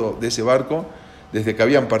bordo de ese barco, desde que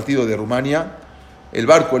habían partido de Rumania, el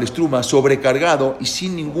barco, el Struma, sobrecargado y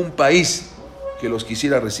sin ningún país que los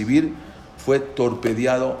quisiera recibir, fue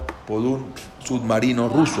torpedeado por un submarino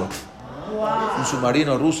ruso. Un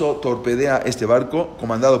submarino ruso torpedea este barco,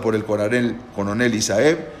 comandado por el coronel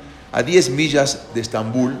Isaev, a 10 millas de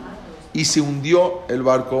Estambul, y se hundió el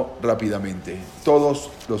barco rápidamente. Todos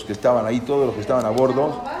los que estaban ahí, todos los que estaban a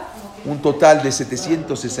bordo, un total de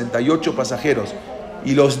 768 pasajeros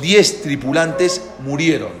y los 10 tripulantes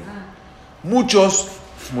murieron. Muchos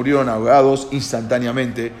murieron ahogados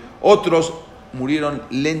instantáneamente, otros murieron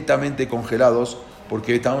lentamente congelados,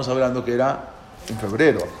 porque estamos hablando que era en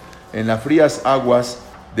febrero, en las frías aguas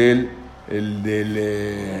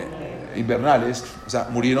invernales, o sea,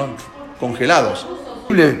 murieron congelados.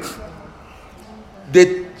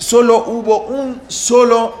 Solo hubo un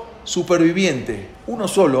solo superviviente, uno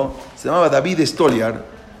solo, se llamaba David Stoliar,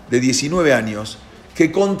 de 19 años,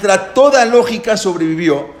 que contra toda lógica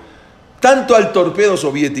sobrevivió tanto al torpedo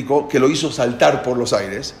soviético, que lo hizo saltar por los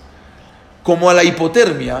aires, como a la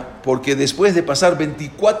hipotermia, porque después de pasar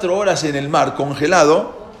 24 horas en el mar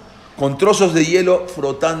congelado, con trozos de hielo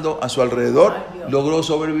frotando a su alrededor, logró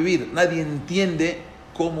sobrevivir. Nadie entiende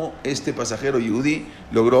cómo este pasajero yudí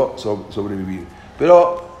logró sobrevivir.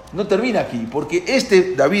 Pero no termina aquí, porque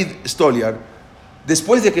este David Stoliar,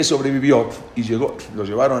 después de que sobrevivió y lo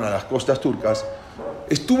llevaron a las costas turcas,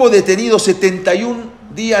 estuvo detenido 71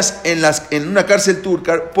 días en una cárcel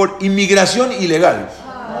turca por inmigración ilegal.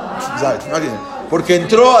 ¿Sabes? Porque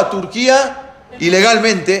entró a Turquía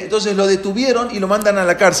ilegalmente, entonces lo detuvieron y lo mandan a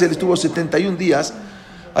la cárcel. Estuvo 71 días,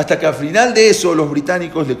 hasta que al final de eso los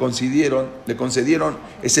británicos le concedieron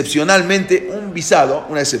excepcionalmente un visado,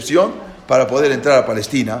 una excepción, para poder entrar a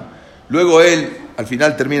Palestina. Luego él, al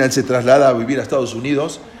final él se traslada a vivir a Estados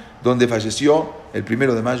Unidos, donde falleció el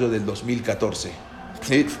 1 de mayo del 2014,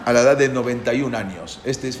 ¿sí? A la edad de 91 años.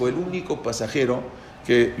 Este fue el único pasajero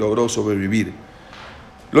que logró sobrevivir.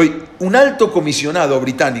 Un alto comisionado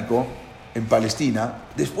británico en Palestina,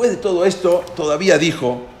 después de todo esto, todavía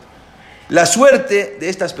dijo: la suerte de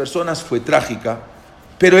estas personas fue trágica,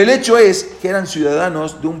 pero el hecho es que eran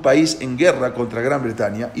ciudadanos de un país en guerra contra Gran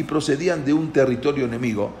Bretaña y procedían de un territorio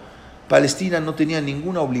enemigo. Palestina no tenía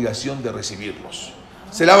ninguna obligación de recibirlos.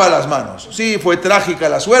 Se lava las manos. Sí, fue trágica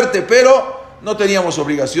la suerte, pero no teníamos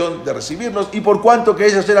obligación de recibirlos, y por cuanto que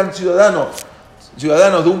ellos eran ciudadanos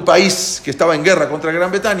de un país que estaba en guerra contra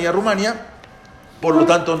Gran Bretaña, Rumania, por lo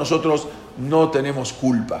tanto nosotros no tenemos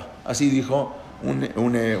culpa. Así dijo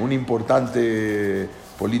un importante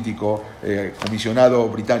político, comisionado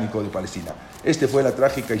británico de Palestina. Esta fue la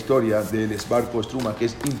trágica historia del barco Struma, que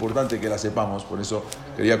es importante que la sepamos, por eso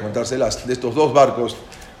quería contárselas, de estos dos barcos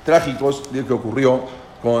trágicos de que ocurrió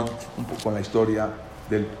con la historia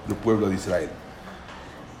del pueblo de Israel.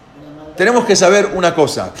 Tenemos que saber una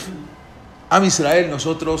cosa: Am Israel,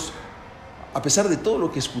 nosotros, a pesar de todo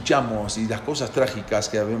lo que escuchamos y las cosas trágicas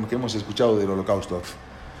que hemos escuchado del Holocausto,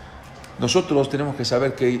 nosotros tenemos que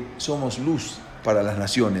saber que somos luz para las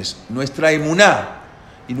naciones. Nuestra emuná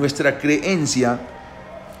y nuestra creencia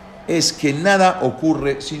es que nada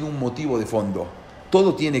ocurre sin un motivo de fondo.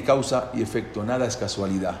 Todo tiene causa y efecto, nada es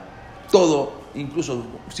casualidad. Todo, incluso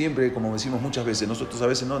siempre, como decimos muchas veces, nosotros a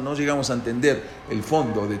veces no llegamos a entender el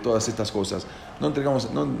fondo de todas estas cosas. No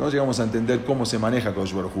llegamos a entender cómo se maneja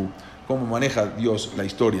Kodesh Baruj Hu, cómo maneja Dios la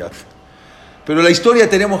historia. Pero la historia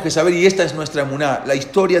tenemos que saber, y esta es nuestra emuná, la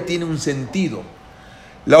historia tiene un sentido.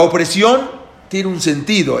 La opresión tiene un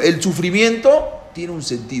sentido, el sufrimiento tiene un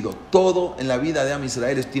sentido. Todo en la vida de Am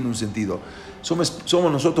Israel tiene un sentido.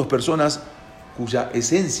 Somos nosotros personas cuya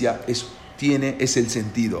esencia es el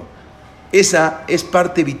sentido. Esa es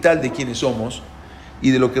parte vital de quienes somos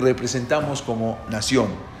y de lo que representamos como nación.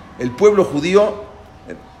 El pueblo judío,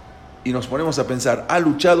 y nos ponemos a pensar, ha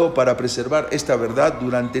luchado para preservar esta verdad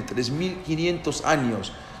durante 3.500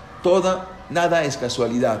 años. Nada es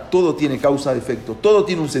casualidad, todo tiene causa, efecto, todo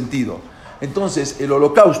tiene un sentido. Entonces, el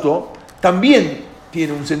holocausto también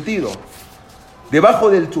tiene un sentido. Debajo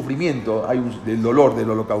del sufrimiento, del dolor del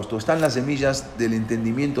holocausto, están las semillas del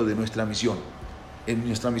entendimiento de nuestra misión. En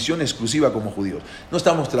nuestra misión exclusiva como judíos. No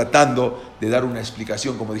estamos tratando de dar una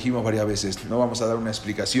explicación, como dijimos varias veces, no vamos a dar una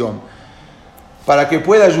explicación para que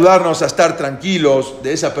pueda ayudarnos a estar tranquilos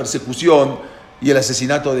de esa persecución y el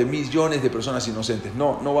asesinato de millones de personas inocentes.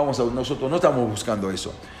 Nosotros no estamos buscando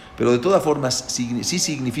eso. Pero de todas formas sí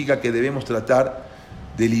significa que debemos tratar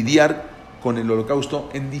de lidiar con el holocausto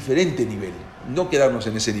en diferente nivel, no quedarnos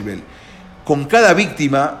en ese nivel. Con cada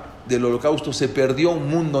víctima del holocausto se perdió un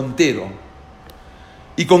mundo entero.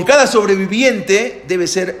 Y con cada sobreviviente debe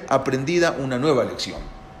ser aprendida una nueva lección.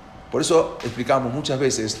 Por eso explicamos muchas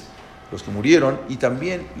veces los que murieron y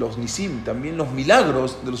también los nisim, también los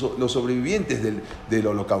milagros de los sobrevivientes del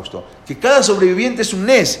holocausto. Que cada sobreviviente es un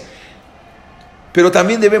nes. Pero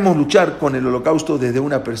también debemos luchar con el holocausto desde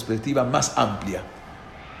una perspectiva más amplia.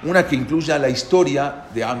 Una que incluya la historia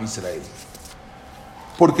de Am Israel.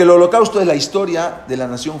 Porque el holocausto es la historia de la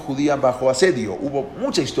nación judía bajo asedio. Hubo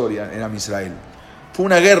mucha historia en Am Israel. fue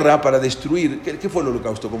una guerra para destruir. ¿Qué fue el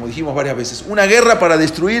holocausto? Como dijimos varias veces, una guerra para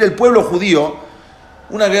destruir el pueblo judío,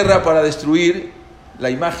 una guerra para destruir la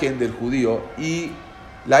imagen del judío y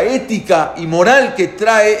la ética y moral que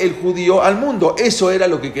trae el judío al mundo. Eso era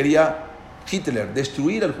lo que quería Hitler,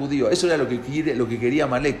 destruir al judío. Eso era lo que quería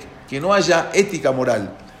Amalek, que no haya ética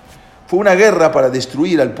moral. Fue una guerra para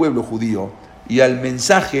destruir al pueblo judío y al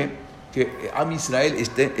mensaje que Am Israel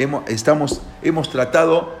hemos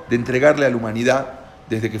tratado de entregarle a la humanidad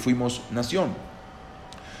desde que fuimos nación.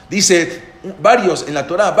 Dice varios en la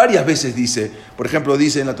Torá, varias veces dice, por ejemplo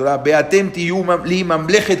dice en la Torá, Beatem tiyu li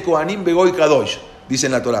mamlechet kohanim begoy kadosh, dice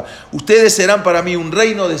en la Torá, ustedes serán para mí un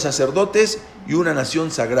reino de sacerdotes y una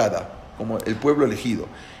nación sagrada, como el pueblo elegido.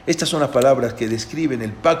 Estas son las palabras que describen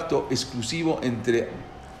el pacto exclusivo entre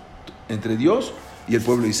Dios y el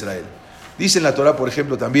pueblo de Israel. Dice en la Torá, por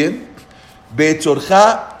ejemplo, también,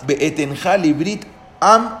 Be'etzorja be'etenja librit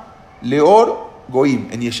am leor goim.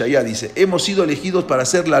 En Yeshaya dice, hemos sido elegidos para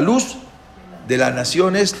ser la luz de las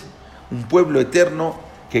naciones, un pueblo eterno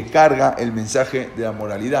que carga el mensaje de la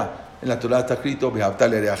moralidad. En la Torá está escrito,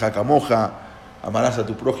 Be'habtal ereaja kamoja, amarás a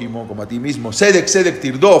tu prójimo como a ti mismo. Sedek, sedek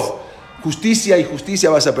tirdov, justicia y justicia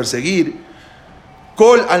vas a perseguir.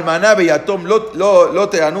 Kol almaná beyatom lo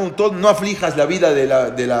teanun, no aflijas la vida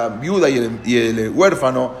de la viuda y el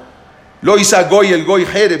huérfano. Lo isa goy el goy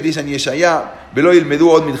jereb, dice en Yeshaya, veloy el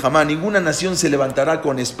medú od milhamá, ninguna nación se levantará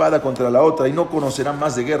con espada contra la otra y no conocerán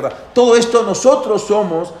más de guerra. Todo esto nosotros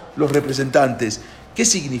somos los representantes. ¿Qué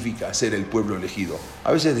significa ser el pueblo elegido?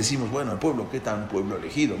 A veces decimos, bueno, el pueblo, ¿qué tan pueblo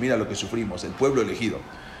elegido? Mira lo que sufrimos, el pueblo elegido.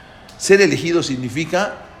 Ser elegido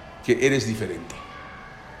significa que eres diferente.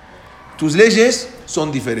 Tus leyes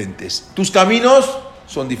son diferentes, tus caminos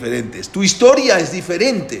son diferentes, tu historia es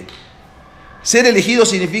diferente. Ser elegido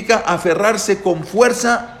significa aferrarse con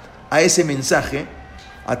fuerza a ese mensaje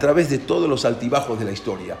a través de todos los altibajos de la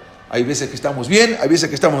historia. Hay veces que estamos bien, hay veces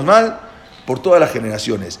que estamos mal, por todas las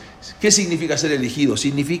generaciones. ¿Qué significa ser elegido?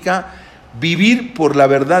 Significa vivir por la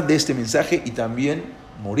verdad de este mensaje y también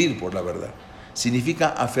morir por la verdad. Significa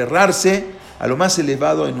aferrarse a lo más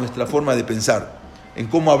elevado en nuestra forma de pensar, en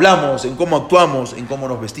cómo hablamos, en cómo actuamos, en cómo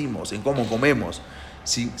nos vestimos, en cómo comemos.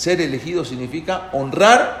 Ser elegido significa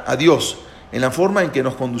honrar a Dios en la forma en que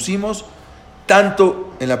nos conducimos,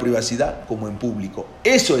 tanto en la privacidad como en público.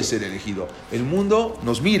 Eso es ser elegido. El mundo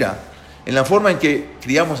nos mira en la forma en que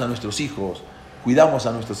criamos a nuestros hijos, cuidamos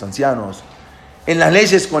a nuestros ancianos, en las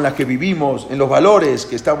leyes con las que vivimos, en los valores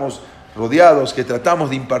que estamos rodeados, que tratamos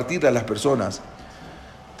de impartir a las personas.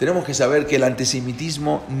 Tenemos que saber que el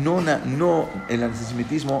antisemitismo el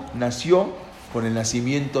antisemitismo nació con el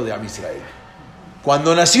nacimiento de Am Israel.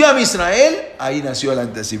 Cuando nació Am Israel, ahí nació el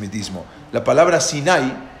antisemitismo. La palabra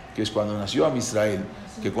Sinai, que es cuando nació Am Israel,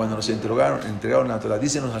 que cuando nos entregaron la Torah,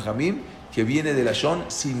 dicen los Hajamim que viene de la Shon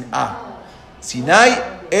Sin'a. Sinai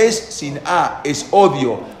es Sin'a, es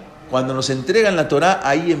odio. Cuando nos entregan la Torah,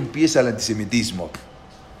 ahí empieza el antisemitismo.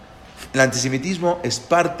 El antisemitismo es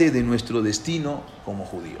parte de nuestro destino como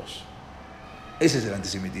judíos. Ese es el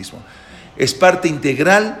antisemitismo. Es parte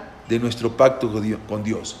integral de nuestro pacto con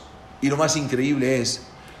Dios. Y lo más increíble es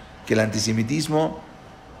que el antisemitismo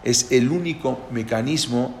es el único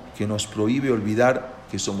mecanismo que nos prohíbe olvidar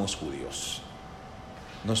que somos judíos.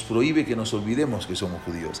 Nos prohíbe que nos olvidemos que somos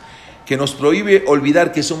judíos. Que nos prohíbe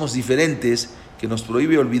olvidar que somos diferentes. Que nos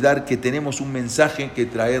prohíbe olvidar que tenemos un mensaje que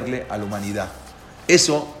traerle a la humanidad.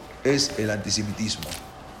 Eso es el antisemitismo.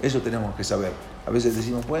 Eso tenemos que saber. A veces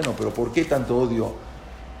decimos, bueno, pero ¿por qué tanto odio?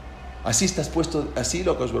 Así estás puesto, así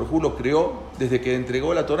lo que Akadosh Baruj Hu lo creó desde que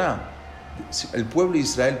entregó la Torá. El pueblo de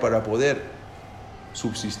Israel, para poder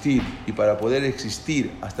subsistir y para poder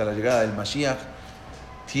existir hasta la llegada del Mashiach,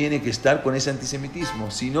 tiene que estar con ese antisemitismo.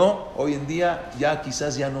 Si no, hoy en día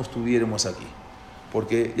quizás ya no estuviéramos aquí,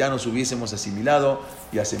 porque ya nos hubiésemos asimilado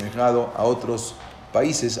y asemejado a otros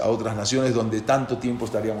países, a otras naciones donde tanto tiempo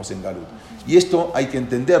estaríamos en Galut. Y esto hay que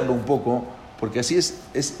entenderlo un poco, porque así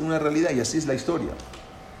es una realidad y así es la historia.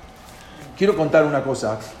 Quiero contar una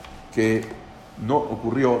cosa que no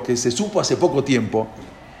ocurrió, que se supo hace poco tiempo,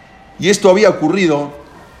 y esto había ocurrido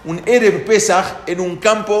un Erev Pesach en un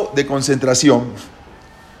campo de concentración.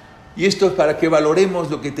 Y esto es para que valoremos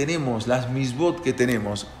lo que tenemos, las misbot que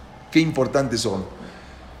tenemos, qué importantes son.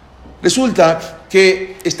 Resulta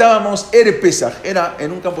que estábamos Erev Pesach, era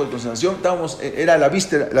en un campo de concentración, era la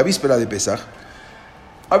víspera de Pesach.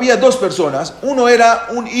 Había dos personas, uno era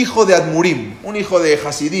un hijo de Admurim, un hijo de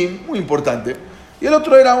Hasidim, muy importante, y el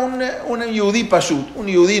otro era un yudí pashut, un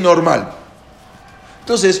yudí normal.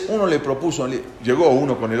 Entonces uno le propuso, llegó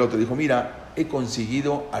uno con el otro, dijo, mira, he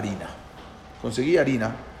conseguido harina. Conseguí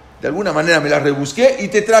harina, de alguna manera me la rebusqué y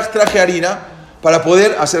te traje harina para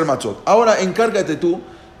poder hacer matzot. Ahora encárgate tú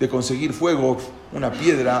de conseguir fuego, una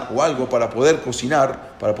piedra o algo para poder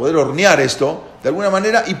cocinar, para poder hornear esto de alguna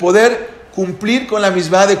manera y poder cumplir con la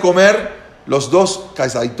misma de comer los dos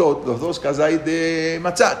kazaitot, los dos kazait de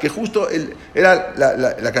matzá, que justo era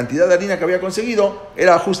la cantidad de harina que había conseguido,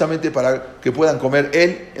 era justamente para que puedan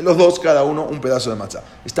comer los dos, cada uno, un pedazo de matzá.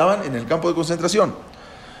 Estaban en el campo de concentración.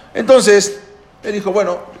 Entonces, él dijo,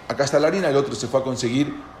 bueno, acá está la harina, el otro se fue a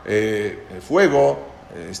conseguir fuego,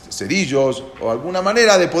 cerillos o alguna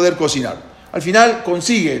manera de poder cocinar. Al final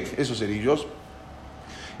consigue esos cerillos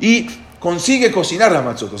y consigue cocinar las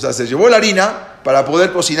matzot. O sea, se llevó la harina para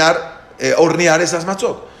poder cocinar, hornear esas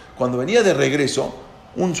matzot. Cuando venía de regreso,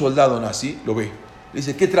 un soldado nazi lo ve. Le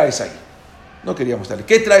dice, ¿qué traes ahí? No quería mostrarle.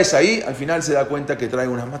 ¿Qué traes ahí? Al final se da cuenta que trae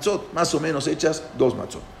unas matzot, más o menos hechas, 2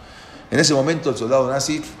 matzot. En ese momento el soldado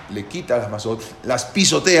nazi le quita las matzot, las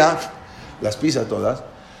pisotea, las pisa todas,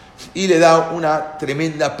 y le da una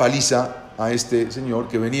tremenda paliza a este señor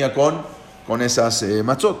que venía con esas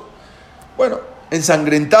matzot. Bueno,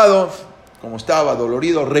 ensangrentado, como estaba,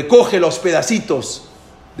 dolorido, recoge los pedacitos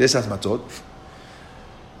de esas matzot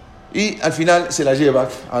y al final se la lleva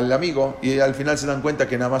al amigo y al final se dan cuenta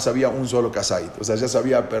que nada más había un solo kazait. O sea, ya se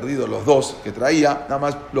había perdido los 2 que traía, nada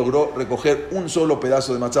más logró recoger un solo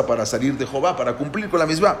pedazo de matzá para salir de Jobá, para cumplir con la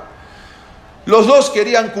misma. Los 2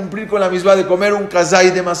 querían cumplir con la misma de comer un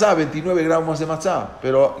kazait de matzá, 29 gramos de matzá,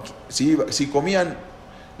 pero si comían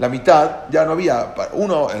la mitad, ya no había.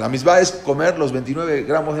 Uno, en la misma es comer los 29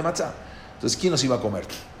 gramos de matzá. Entonces, ¿quién los iba a comer?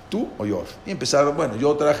 ¿Tú o yo? Y empezaron, bueno,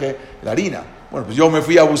 yo traje la harina. Bueno, pues yo me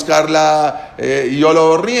fui a buscarla y yo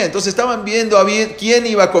lo horneé. Entonces estaban viendo a ver quién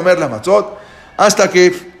iba a comer la matzot, hasta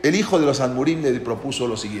que el hijo de los Anmurim le propuso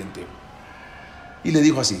lo siguiente. Y le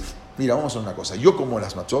dijo así, mira, vamos a hacer una cosa. Yo como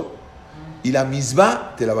las matzot y la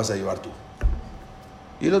misma te la vas a llevar tú.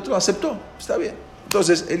 Y el otro aceptó, está bien.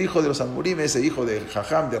 Entonces el hijo de los Anmurim, ese hijo de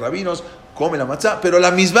Jajam, de rabinos, come la matzá, pero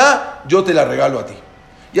la misma yo te la regalo a ti.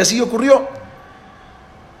 Y así ocurrió.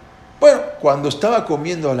 Bueno, cuando estaba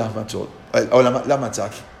comiendo las matzot, o la matzá,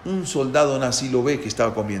 un soldado nazi lo ve que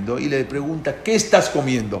estaba comiendo y le pregunta, ¿qué estás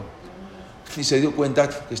comiendo? Y se dio cuenta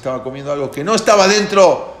que estaba comiendo algo que no estaba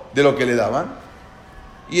dentro de lo que le daban.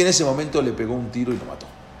 Y en ese momento le pegó un tiro y lo mató.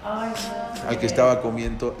 Al que estaba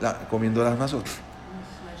comiendo las matzot.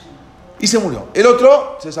 Y se murió. El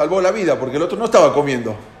otro se salvó la vida porque el otro no estaba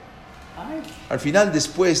comiendo. Al final,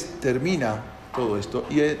 después termina todo esto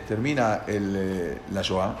y termina la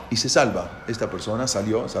Shoah y se salva. Esta persona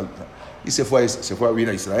salió y se fue a vivir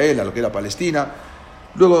a Israel, a lo que era Palestina.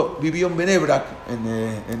 Luego vivió en Benebrak,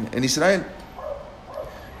 en Israel.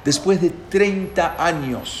 Después de 30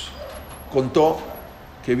 años contó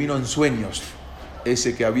que vino en sueños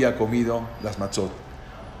ese que había comido las matzot.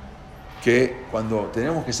 Que cuando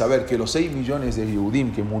tenemos que saber que los 6 millones de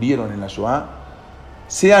Yehudim que murieron en la Shoah,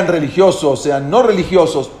 sean religiosos, sean no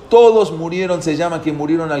religiosos, todos murieron, se llama que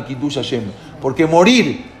murieron al Kiddush Hashem. Porque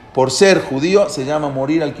morir por ser judío se llama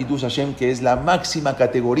morir al Kiddush Hashem, que es la máxima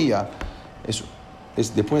categoría.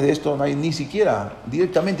 Después de esto no hay ni siquiera,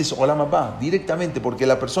 directamente es Olam Haba, directamente, porque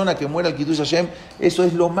la persona que muere al Kiddush Hashem, eso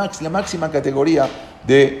es la máxima categoría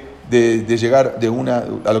de llegar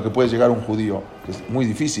a lo que puede llegar un judío. Que es muy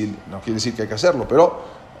difícil, no quiere decir que hay que hacerlo,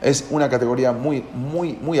 pero es una categoría muy,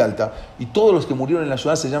 muy, muy alta. Y todos los que murieron en la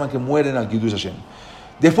ciudad se llaman que mueren al Kiddush Hashem.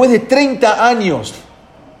 Después de 30 años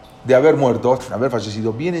de haber muerto, de haber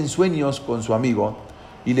fallecido, viene en sueños con su amigo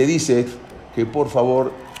y le dice que por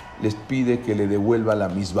favor les pide que le devuelva la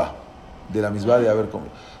misbah, de la misbah de haber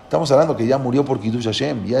comido. Estamos hablando que ya murió por Kiddush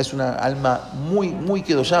Hashem, ya es una alma muy, muy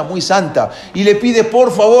kedoshá, muy santa. Y le pide,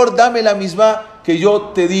 por favor, dame la misbah que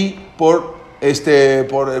yo te di por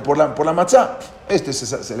la matzá.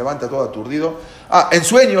 Se levanta todo aturdido. En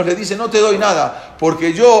sueños le dice, no te doy nada,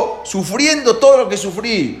 porque yo, sufriendo todo lo que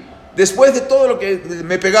sufrí, después de todo lo que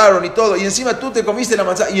me pegaron y todo, y encima tú te comiste la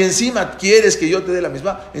matzá, y encima quieres que yo te dé la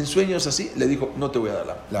misma, en sueños así, le dijo, no te voy a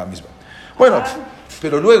dar la misma. Bueno,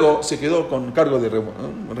 pero luego se quedó con cargo de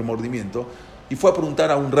remordimiento y fue a preguntar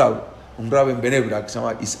a un rab en Benebra, que se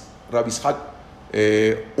llama Rab Ishak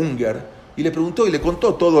Unger, y le preguntó y le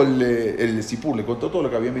contó todo el sipur, le contó todo lo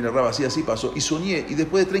que había. Mira, Rab, así pasó, y soñé, y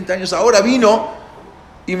después de 30 años ahora vino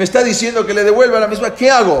y me está diciendo que le devuelva la misma. ¿Qué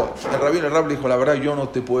hago? El rab le dijo, la verdad, yo no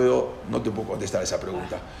te puedo contestar esa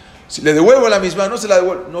pregunta. Si le devuelvo la misma, no se la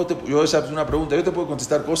devuelvo. Esa es una pregunta. Yo te puedo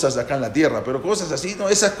contestar cosas acá en la tierra, pero cosas así, no,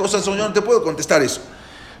 esas cosas yo no te puedo contestar eso.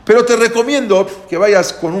 Pero te recomiendo que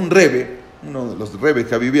vayas con un rebe, uno de los rebes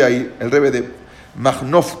que vivía ahí, el rebe de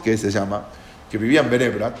Magnov, que se llama, que vivía en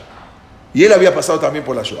Benebra, y él había pasado también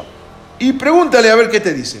por la Shoah. Y pregúntale a ver qué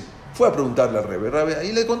te dice. fue a preguntarle al Rebbe,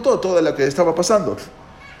 y le contó todo lo que estaba pasando.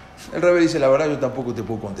 El Rebbe dice, la verdad yo tampoco te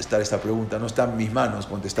puedo contestar esta pregunta, no está en mis manos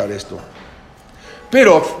contestar esto.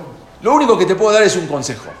 Pero lo único que te puedo dar es un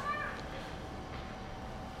consejo.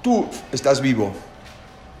 Tú estás vivo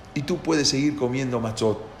y tú puedes seguir comiendo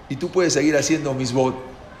matzot y tú puedes seguir haciendo misbot.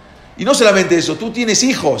 Y no solamente eso, tú tienes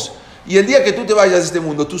hijos y el día que tú te vayas de este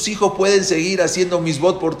mundo, tus hijos pueden seguir haciendo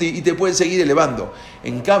misbot por ti y te pueden seguir elevando.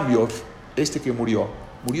 En cambio, este que murió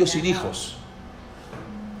sin hijos.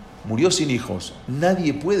 Murió sin hijos.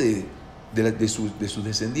 Nadie puede de sus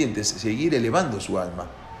descendientes seguir elevando su alma.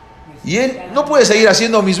 Y él no puede seguir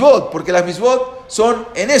haciendo misbot, porque las misbot son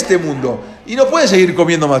en este mundo. Y no puede seguir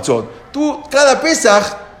comiendo matzot. Tú, cada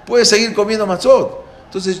Pesaj, puedes seguir comiendo matzot.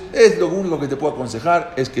 Entonces, es lo único que te puedo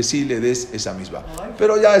aconsejar, es que sí le des esa misma.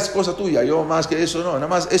 Pero ya es cosa tuya, yo más que eso no. Nada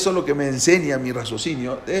más eso es lo que me enseña mi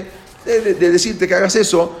raciocinio, de decirte que hagas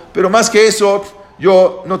eso, pero más que eso,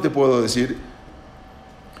 yo no te puedo decir.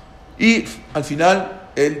 Y al final,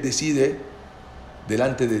 él decide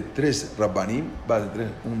delante de 3 rabbanim,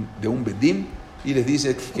 de un bedim, y les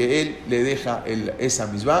dice que él le deja esa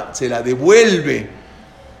misma, se la devuelve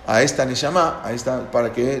a esta neshama,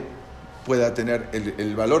 para que pueda tener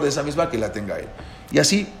el valor de esa misma, que la tenga él. Y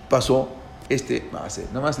así pasó este maaseh.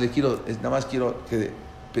 Nada más quiero que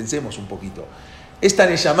pensemos un poquito. Esta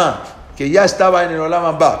neshama, que ya estaba en el Olam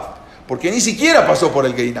Haba, porque ni siquiera pasó por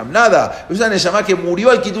el Geinam, nada. Es una neshama que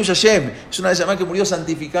murió al Kiddush Hashem, es una neshama que murió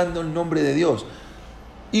santificando el nombre de Dios.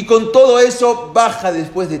 Y con todo eso baja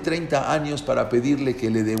después de 30 años para pedirle que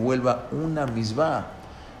le devuelva una misbah.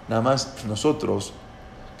 Nada más nosotros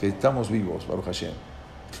que estamos vivos, Baruch Hashem,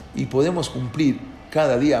 y podemos cumplir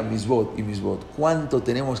cada día misbot y misbot. ¿Cuánto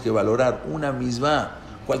tenemos que valorar una misbah?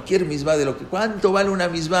 Cualquier misbah ¿cuánto vale una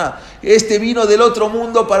misbah? Este vino del otro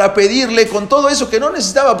mundo para pedirle con todo eso que no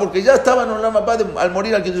necesitaba, porque ya estaba en Olam Haba, al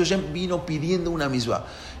morir al Kiddush Hashem, vino pidiendo una misbah.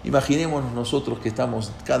 Imaginémonos nosotros que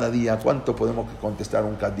estamos cada día, cuánto podemos contestar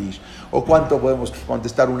un Kaddish, o cuánto podemos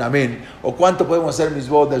contestar un Amén, o cuánto podemos hacer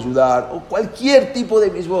misbot de ayudar, o cualquier tipo de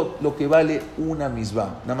misbot, lo que vale una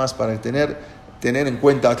misbah. Nada más para tener en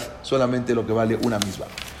cuenta solamente lo que vale una misbah.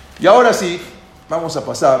 Y ahora sí, vamos a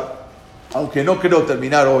pasar, aunque no creo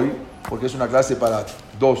terminar hoy, porque es una clase para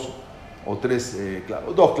 2 o 3,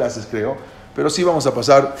 claro, 2 clases creo, pero sí vamos a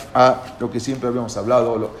pasar a lo que siempre habíamos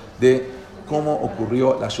hablado, de cómo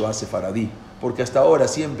ocurrió la Shoah sefaradí. Porque hasta ahora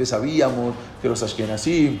siempre sabíamos que los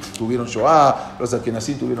ashkenazim tuvieron Shoah, los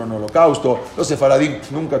ashkenazim tuvieron holocausto, los sefaradí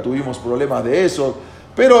nunca tuvimos problemas de eso,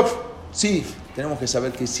 pero sí, tenemos que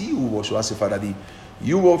saber que sí hubo Shoah sefaradí,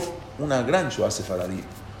 y hubo una gran Shoah sefaradí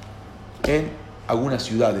en algunas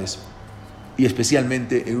ciudades, y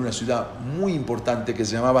especialmente en una ciudad muy importante que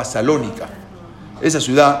se llamaba Salónica. Esa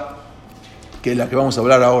ciudad, que es la que vamos a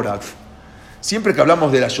hablar ahora, siempre que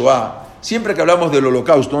hablamos de la Shoah, siempre que hablamos del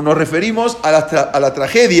holocausto, nos referimos a la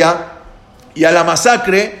tragedia y a la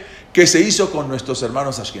masacre que se hizo con nuestros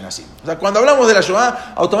hermanos ashkenazim. O sea, cuando hablamos de la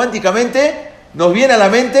Shoah, automáticamente nos viene a la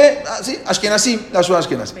mente, sí, ashkenazim, la Shoah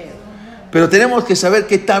ashkenazim. Pero tenemos que saber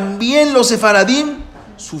que también los sefaradim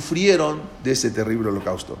sufrieron de ese terrible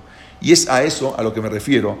holocausto. Y es a eso a lo que me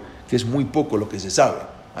refiero, que es muy poco lo que se sabe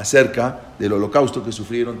acerca del holocausto que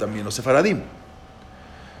sufrieron también los sefaradim.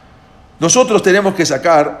 Nosotros tenemos que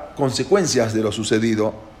sacar consecuencias de lo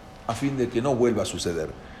sucedido a fin de que no vuelva a suceder.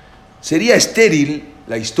 Sería estéril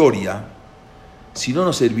la historia si no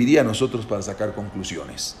nos serviría a nosotros para sacar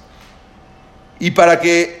conclusiones. Y para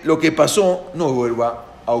que lo que pasó no vuelva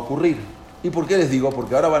a ocurrir. ¿Y por qué les digo?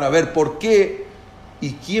 Porque ahora van a ver por qué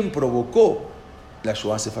y quién provocó la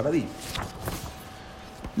Shoah sefaradí.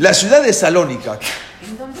 La ciudad de Salónica.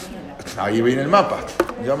 Ahí viene el mapa.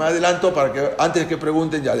 Yo me adelanto para que antes que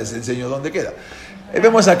pregunten ya les enseño dónde queda.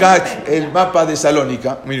 Vemos acá el mapa de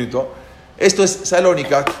Salónica. Un minuto. Esto es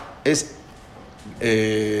Salónica. Es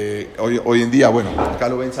hoy en día, bueno, acá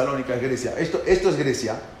lo ven, Salónica es Grecia. Esto es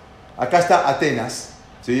Grecia. Acá está Atenas,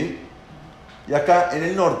 ¿sí? Y acá en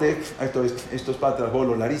el norte, esto es Patras,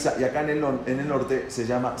 Bolos, Larisa, y acá en el norte se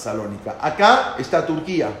llama Salónica. Acá está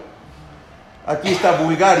Turquía. Aquí está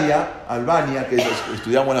Bulgaria, Albania, que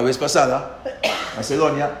estudiamos la vez pasada,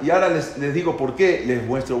 Macedonia, y ahora les digo por qué les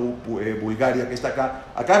muestro Bulgaria, que está acá.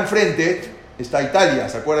 Acá enfrente está Italia,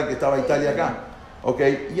 ¿se acuerdan que estaba Italia acá? Ok,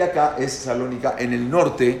 y acá es Salónica, en el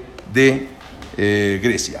norte de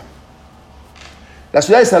Grecia. La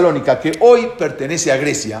ciudad de Salónica, que hoy pertenece a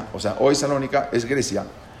Grecia, o sea, hoy Salónica es Grecia,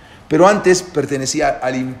 pero antes pertenecía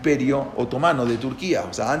al Imperio Otomano de Turquía,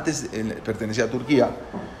 o sea, antes pertenecía a Turquía.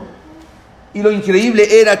 Y lo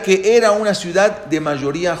increíble era que era una ciudad de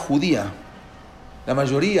mayoría judía. La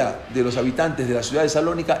mayoría de los habitantes de la ciudad de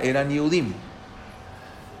Salónica eran Yehudim.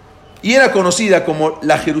 Y era conocida como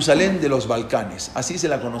la Jerusalén de los Balcanes. Así se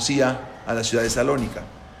la conocía a la ciudad de Salónica.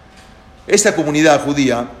 Esta comunidad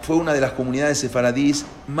judía fue una de las comunidades sefaradíes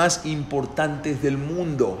más importantes del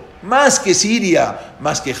mundo. Más que Siria,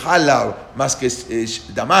 más que Halab, más que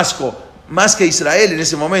Damasco, más que Israel en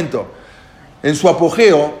ese momento. En su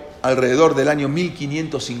apogeo, alrededor del año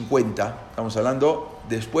 1550, estamos hablando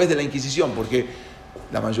después de la Inquisición, porque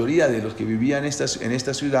la mayoría de los que vivían en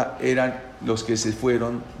esta ciudad eran los que se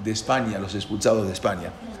fueron de España, los expulsados de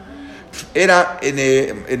España. Era en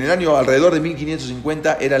el año alrededor de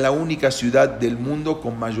 1550, era la única ciudad del mundo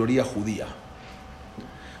con mayoría judía.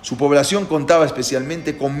 Su población contaba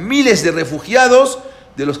especialmente con miles de refugiados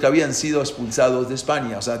de los que habían sido expulsados de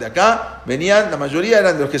España. O sea, de acá venían, la mayoría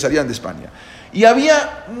eran de los que salían de España. Y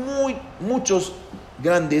había muchos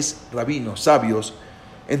grandes rabinos, sabios.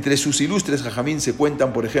 Entre sus ilustres jajamín se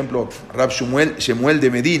cuentan, por ejemplo, Rab Shemuel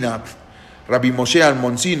de Medina, Rabbi Moshe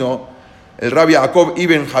Almonsino, el Rabbi Jacob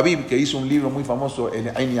Ibn Habib, que hizo un libro muy famoso en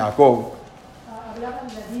Ein Yaakov. Hablaban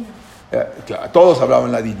ladino. Claro, todos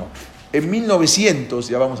hablaban ladino. En 1900,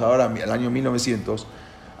 ya vamos ahora al año 1900,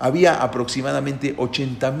 había aproximadamente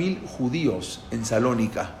 80.000 judíos en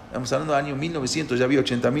Salónica. Estamos hablando del año 1900, ya había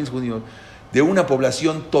 80.000 judíos, de una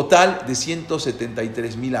población total de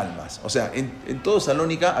 173.000 almas. O sea, en todo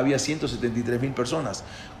Salónica había 173.000 personas.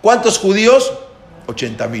 ¿Cuántos judíos?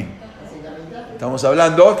 80.000. Estamos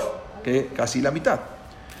hablando que casi la mitad.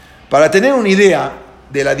 Para tener una idea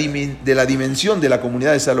de la dimensión de la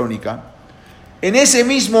comunidad de Salónica, en ese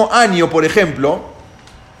mismo año, por ejemplo,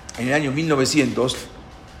 en el año 1900,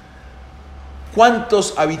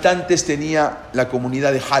 ¿cuántos habitantes tenía la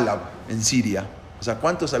comunidad de Halab en Siria? O sea,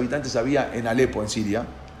 ¿cuántos habitantes había en Alepo, en Siria?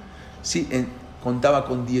 Sí, contaba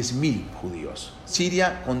con 10.000 judíos.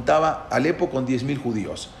 Siria contaba, Alepo con 10.000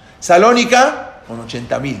 judíos. Salónica con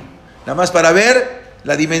 80.000. Nada más para ver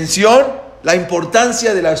la dimensión, la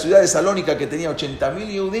importancia de la ciudad de Salónica, que tenía 80.000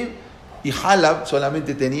 Yehudim, y Halab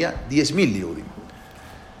solamente tenía 10.000 Yehudim.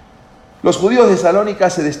 Los judíos de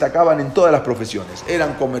Salónica se destacaban en todas las profesiones.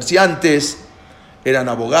 Eran comerciantes, eran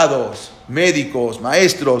abogados, médicos,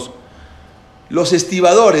 maestros. Los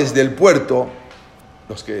estibadores del puerto,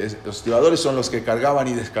 los estibadores son los que cargaban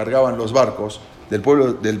y descargaban los barcos del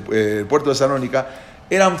puerto de Salónica,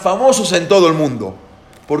 eran famosos en todo el mundo.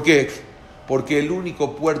 ¿Por qué? Porque el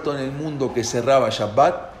único puerto en el mundo que cerraba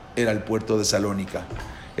Shabbat era el puerto de Salónica.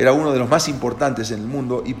 Era uno de los más importantes en el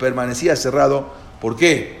mundo y permanecía cerrado. ¿Por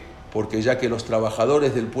qué? Porque ya que los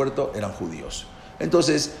trabajadores del puerto eran judíos.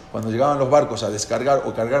 Entonces, cuando llegaban los barcos a descargar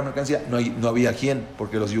o cargar mercancía, no había quien,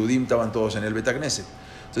 porque los Yudim estaban todos en el Betacneset.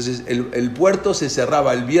 Entonces, el puerto se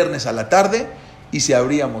cerraba el viernes a la tarde y se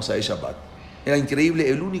abría Mosai Shabbat. Era increíble,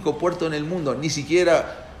 el único puerto en el mundo, ni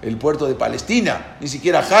siquiera el puerto de Palestina, ni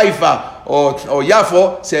siquiera Haifa o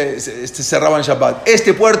Yafo se cerraba en Shabbat.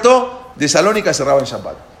 Este puerto de Salónica cerraba en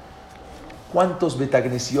Shabbat. ¿Cuántos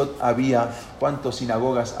Betagnesiot había, cuántas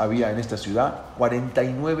sinagogas había en esta ciudad?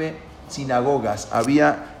 49 sinagogas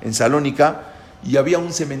había en Salónica y había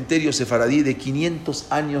un cementerio sefaradí de 500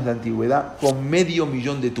 años de antigüedad con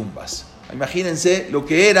 500.000 de tumbas. Imagínense lo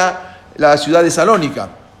que era la ciudad de Salónica.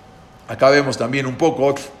 Acá vemos también un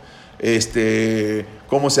poco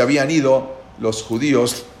cómo se habían ido los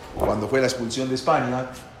judíos cuando fue la expulsión de España.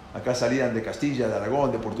 Acá salían de Castilla, de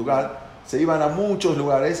Aragón, de Portugal, se iban a muchos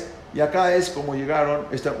lugares y acá es como llegaron,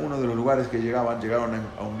 uno de los lugares que llegaron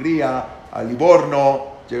a Hungría, a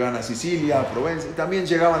Livorno, llegaban a Sicilia, a Provenza y también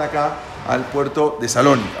llegaban acá al puerto de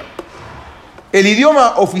Salónica. El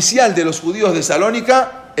idioma oficial de los judíos de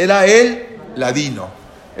Salónica era el ladino,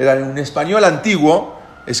 era un español antiguo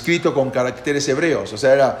escrito con caracteres hebreos, o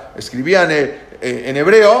sea, escribían en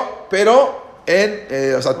hebreo, pero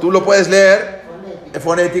tú lo puedes leer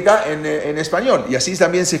fonética en español, y así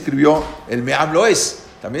también se escribió el Me'am Loes,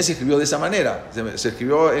 también se escribió de esa manera, se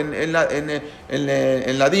escribió en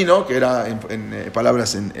ladino, que era en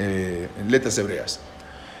palabras en letras hebreas.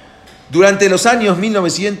 Durante los años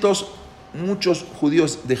 1900, muchos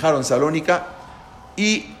judíos dejaron Salónica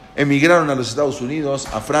y emigraron a los Estados Unidos,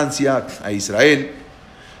 a Francia, a Israel.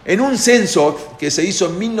 En un censo que se hizo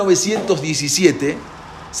en 1917,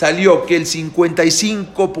 salió que el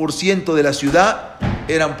 55% de la ciudad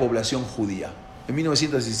eran población judía. En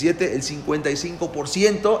 1917, el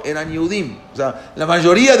 55% eran Yehudim. O sea, la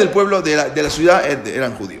mayoría del pueblo de la ciudad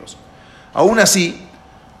eran judíos. Aún así,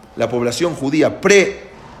 la población judía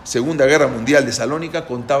pre-Segunda Guerra Mundial de Salónica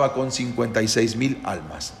contaba con 56.000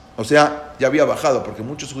 almas. O sea, ya había bajado porque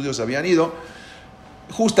muchos judíos habían ido.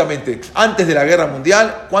 Justamente antes de la Guerra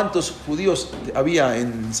Mundial, ¿cuántos judíos había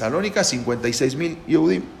en Salónica? 56.000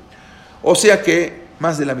 Yehudim. O sea que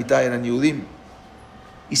más de la mitad eran Yehudim.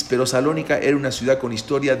 pero Salónica era una ciudad con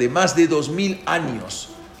historia de más de 2000 años.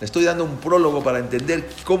 Le estoy dando un prólogo para entender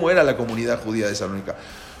cómo era la comunidad judía de Salónica.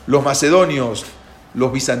 Los macedonios,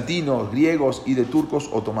 los bizantinos, griegos y de turcos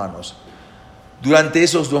otomanos. Durante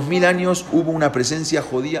esos 2000 años hubo una presencia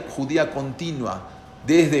judía continua.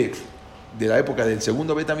 Desde la época del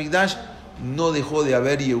segundo Bet HaMikdash no dejó de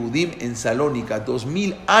haber Yehudim en Salónica.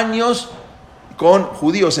 2000 años con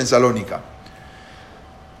judíos en Salónica.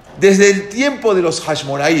 Desde el tiempo de los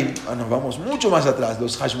Hashmonaim, nos vamos mucho más atrás,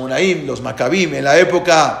 los Hashmonaim, los Maccabim, en la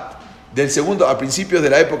época del segundo, a principios de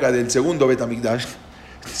la época del segundo Bet HaMikdash,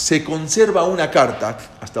 se conserva una carta,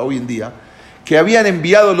 hasta hoy en día, que habían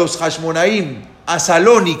enviado los Hashmonaim a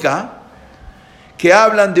Salónica, que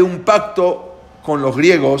hablan de un pacto con los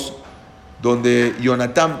griegos, donde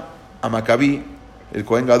Jonatán a Maccabí, el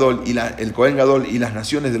Cohen Gadol y las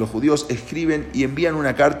naciones de los judíos escriben y envían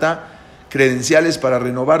una carta credenciales para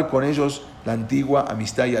renovar con ellos la antigua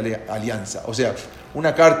amistad y alianza. O sea,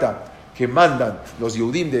 una carta que mandan los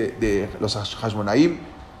Yehudim de los Hashmonaim,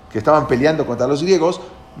 que estaban peleando contra los griegos,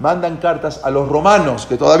 mandan cartas a los romanos,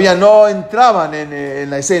 que todavía no entraban en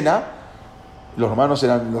la escena. Los romanos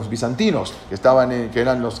eran los bizantinos, que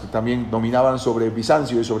eran los que también dominaban sobre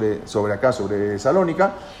Bizancio y sobre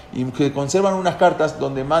Salónica, y que conservan unas cartas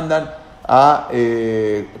donde mandan a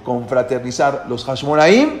confraternizar los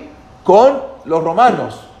Hashmonaim con los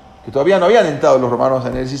romanos, que todavía no habían entrado los romanos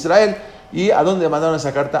en el Israel. ¿Y a dónde mandaron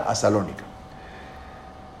esa carta? A Salónica.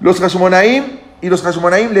 Los Hashmonaim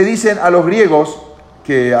le dicen a los griegos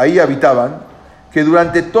que ahí habitaban que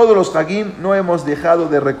durante todos los Hagim no hemos dejado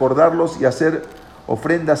de recordarlos y hacer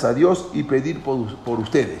ofrendas a Dios y pedir por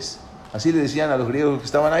ustedes. Así le decían a los griegos que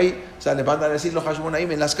estaban ahí. O sea, le mandan a decir los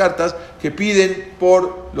Hashmonaim en las cartas que piden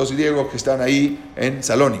por los griegos que están ahí en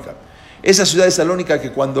Salónica. Esa ciudad de Salónica,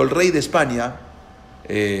 que cuando el rey de España,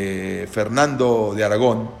 Fernando de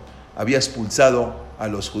Aragón, había expulsado a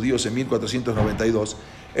los judíos en 1492,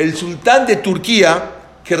 el sultán de Turquía,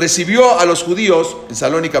 que recibió a los judíos, en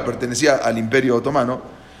Salónica pertenecía al Imperio Otomano,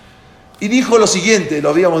 y dijo lo siguiente,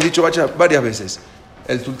 lo habíamos dicho varias veces.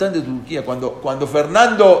 El sultán de Turquía, cuando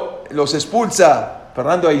Fernando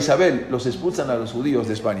a Isabel los expulsan a los judíos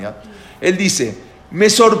de España, él dice: me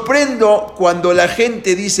sorprendo cuando la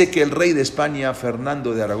gente dice que el rey de España,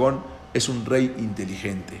 Fernando de Aragón, es un rey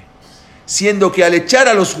inteligente, siendo que al echar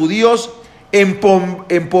a los judíos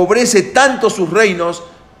empobrece tanto sus reinos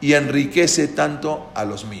y enriquece tanto a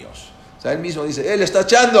los míos. O sea, él mismo dice, él está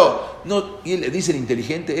echando, no, y él le dice el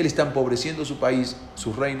inteligente, él está empobreciendo su país,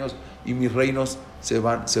 sus reinos, y mis reinos se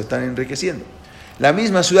están enriqueciendo. La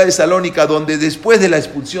misma ciudad de Salónica, donde después de la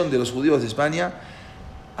expulsión de los judíos de España,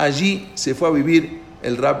 allí se fue a vivir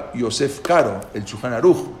el Rab Yosef Caro, el Shulchan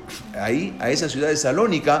Aruch. Ahí, a esa ciudad de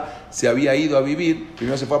Salónica, se había ido a vivir.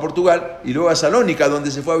 Primero se fue a Portugal y luego a Salónica, donde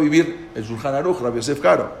se fue a vivir el Shulchan Aruch, Rab Yosef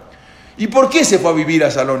Caro. ¿Y por qué se fue a vivir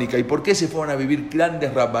a Salónica? ¿Y por qué se fueron a vivir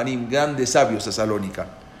grandes rabbanim, grandes sabios a Salónica?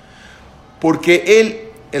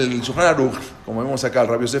 Porque el Shulchan Aruch, como vemos acá, el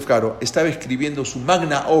Rab Yosef Caro, estaba escribiendo su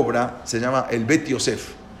magna obra, se llama el Bet Yosef,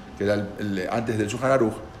 que era antes del Shulchan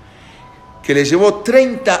Aruch, que le llevó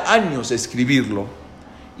 30 años escribirlo.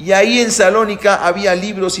 Y ahí en Salónica había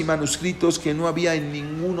libros y manuscritos que no había en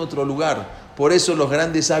ningún otro lugar. Por eso los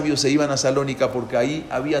grandes sabios se iban a Salónica, porque ahí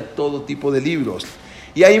había todo tipo de libros.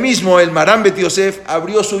 Y ahí mismo el Maram Bet Yosef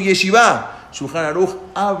abrió su yeshivá. Shulchan Aruch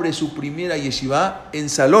abre su primera yeshivá en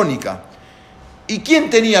Salónica. ¿Y quién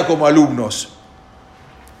tenía como alumnos?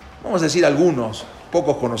 Vamos a decir algunos,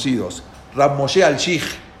 pocos conocidos. Rab Moshe Al-Shich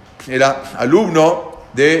era alumno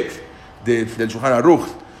del Shulchan Aruch.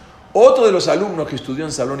 Otro de los alumnos que estudió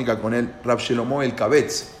en Salónica con él, Rab Shelomo El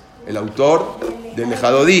Kabetz, el autor del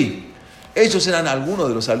Lejadodí. Ellos eran algunos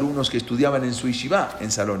de los alumnos que estudiaban en su yeshivá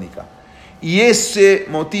en Salónica. Y ese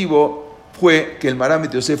motivo fue que el Maram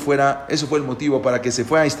Bet Yosef eso fue el motivo para que se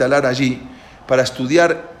fuera a instalar allí, para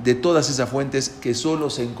estudiar de todas esas fuentes que solo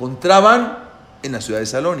se encontraban en la ciudad de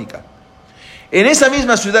Salónica. En esa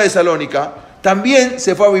misma ciudad de Salónica también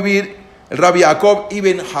se fue a vivir el Rabbi Yaakov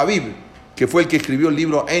Ibn Habib, que fue el que escribió el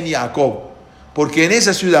libro En Yaakov, porque en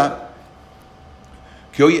esa ciudad,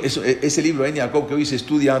 que hoy ese libro En Yaakov, que hoy se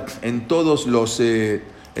estudia en todos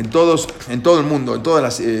en todo el mundo, en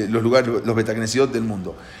todos los lugares, los Betacnesiot del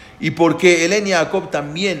mundo. Y porque el En Yaakov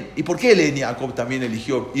también, ¿y por qué el En Yaakov también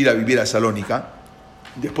eligió ir a vivir a Salónica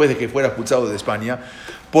después de que fuera expulsado de España?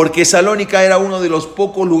 Porque Salónica era uno de los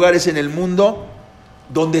pocos lugares en el mundo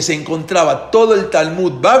donde se encontraba todo el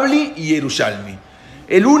Talmud Babli y Yerushalmi.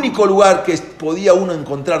 El único lugar que podía uno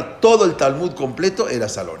encontrar todo el Talmud completo era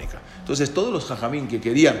Salónica. Entonces todos los jajamín que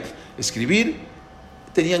querían escribir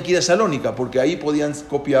tenían que ir a Salónica, porque ahí podían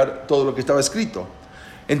copiar todo lo que estaba escrito.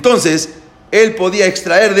 Entonces, él podía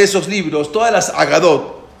extraer de esos libros todas las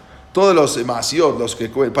agadot, todos los masiot,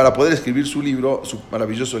 para poder escribir su libro, su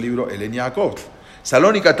maravilloso libro, el En Yaakov.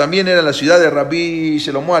 Salónica también era la ciudad de Rabbi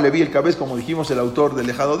Shelomo Alevi el Cabez, como dijimos, el autor del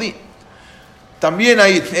Ejadodí. También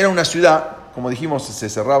ahí era una ciudad, como dijimos, se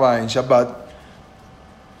cerraba en Shabbat.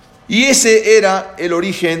 Y ese era el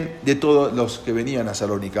origen de todos los que venían a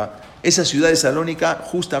Salónica. Esa ciudad de Salónica,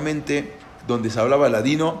 justamente donde se hablaba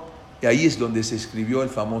ladino, y ahí es donde se escribió el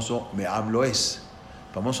famoso Me'am Lo'ez.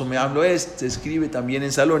 El famoso Me'am Lo'ez se escribe también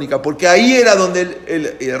en Salónica, porque ahí era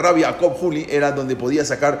donde el Rabbi Jacob Juli era donde podía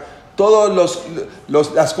sacar todas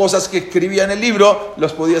las cosas que escribía en el libro,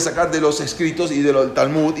 los podía sacar de los escritos y del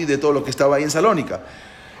Talmud y de todo lo que estaba ahí en Salónica.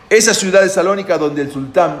 Esa ciudad de Salónica donde el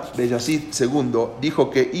sultán Beyazid II dijo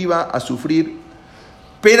que iba a sufrir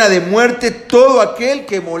pena de muerte todo aquel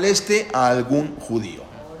que moleste a algún judío.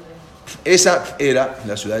 Esa era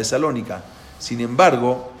la ciudad de Salónica. Sin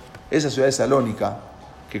embargo, esa ciudad de Salónica,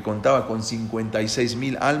 que contaba con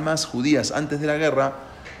 56.000 almas judías antes de la guerra,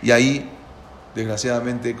 y ahí,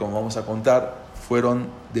 desgraciadamente, como vamos a contar, fueron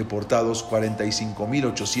deportados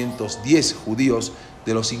 45.810 judíos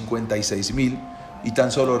de los 56.000 y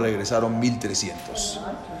tan solo regresaron 1.300.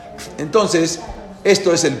 Entonces,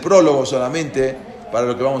 esto es el prólogo solamente para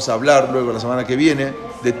lo que vamos a hablar luego la semana que viene,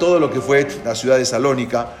 de todo lo que fue la ciudad de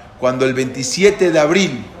Salónica, cuando el 27 de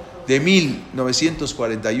abril de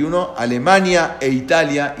 1941 Alemania e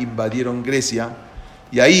Italia invadieron Grecia,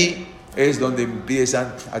 y ahí es donde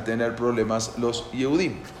empiezan a tener problemas los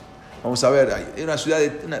Yehudim. Vamos a ver, hay una ciudad,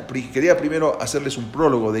 quería primero hacerles un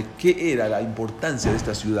prólogo de qué era la importancia de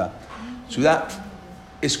esta ciudad. Ciudad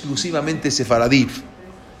exclusivamente sefaradí,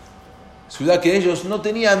 ciudad que ellos no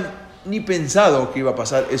tenían ni pensado que iba a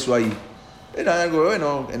pasar eso ahí. Era algo,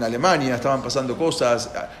 bueno, en Alemania estaban pasando cosas,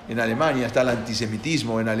 en Alemania está el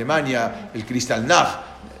antisemitismo, en Alemania el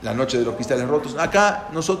Kristallnacht, la noche de los cristales rotos. Acá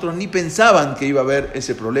nosotros ni pensaban que iba a haber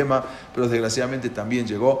ese problema, pero desgraciadamente también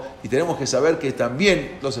llegó, y tenemos que saber que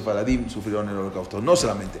también los sefaradim sufrieron el holocausto. No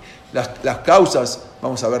solamente las causas,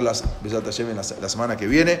 vamos a verlas la semana que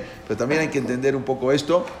viene, pero también hay que entender un poco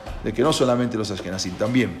esto, de que no solamente los ashkenazim,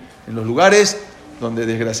 también en los lugares donde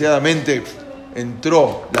desgraciadamente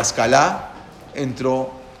entró la Escalá,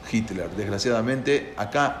 entró Hitler. Desgraciadamente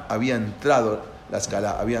acá había entrado la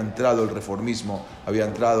Escalá, había entrado el reformismo, había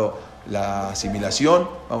entrado la asimilación.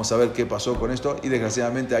 Vamos a ver qué pasó con esto, y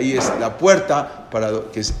desgraciadamente ahí es la puerta para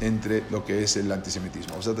que entre lo que es el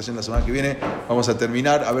antisemitismo. O sea, la semana que viene vamos a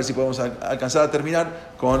terminar, a ver si podemos alcanzar a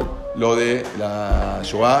terminar con lo de la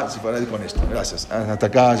Shoah, si para con esto. Gracias. Hasta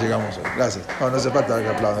acá llegamos hoy. Gracias. No hace falta que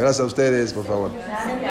aplaudan. Gracias a ustedes, por favor.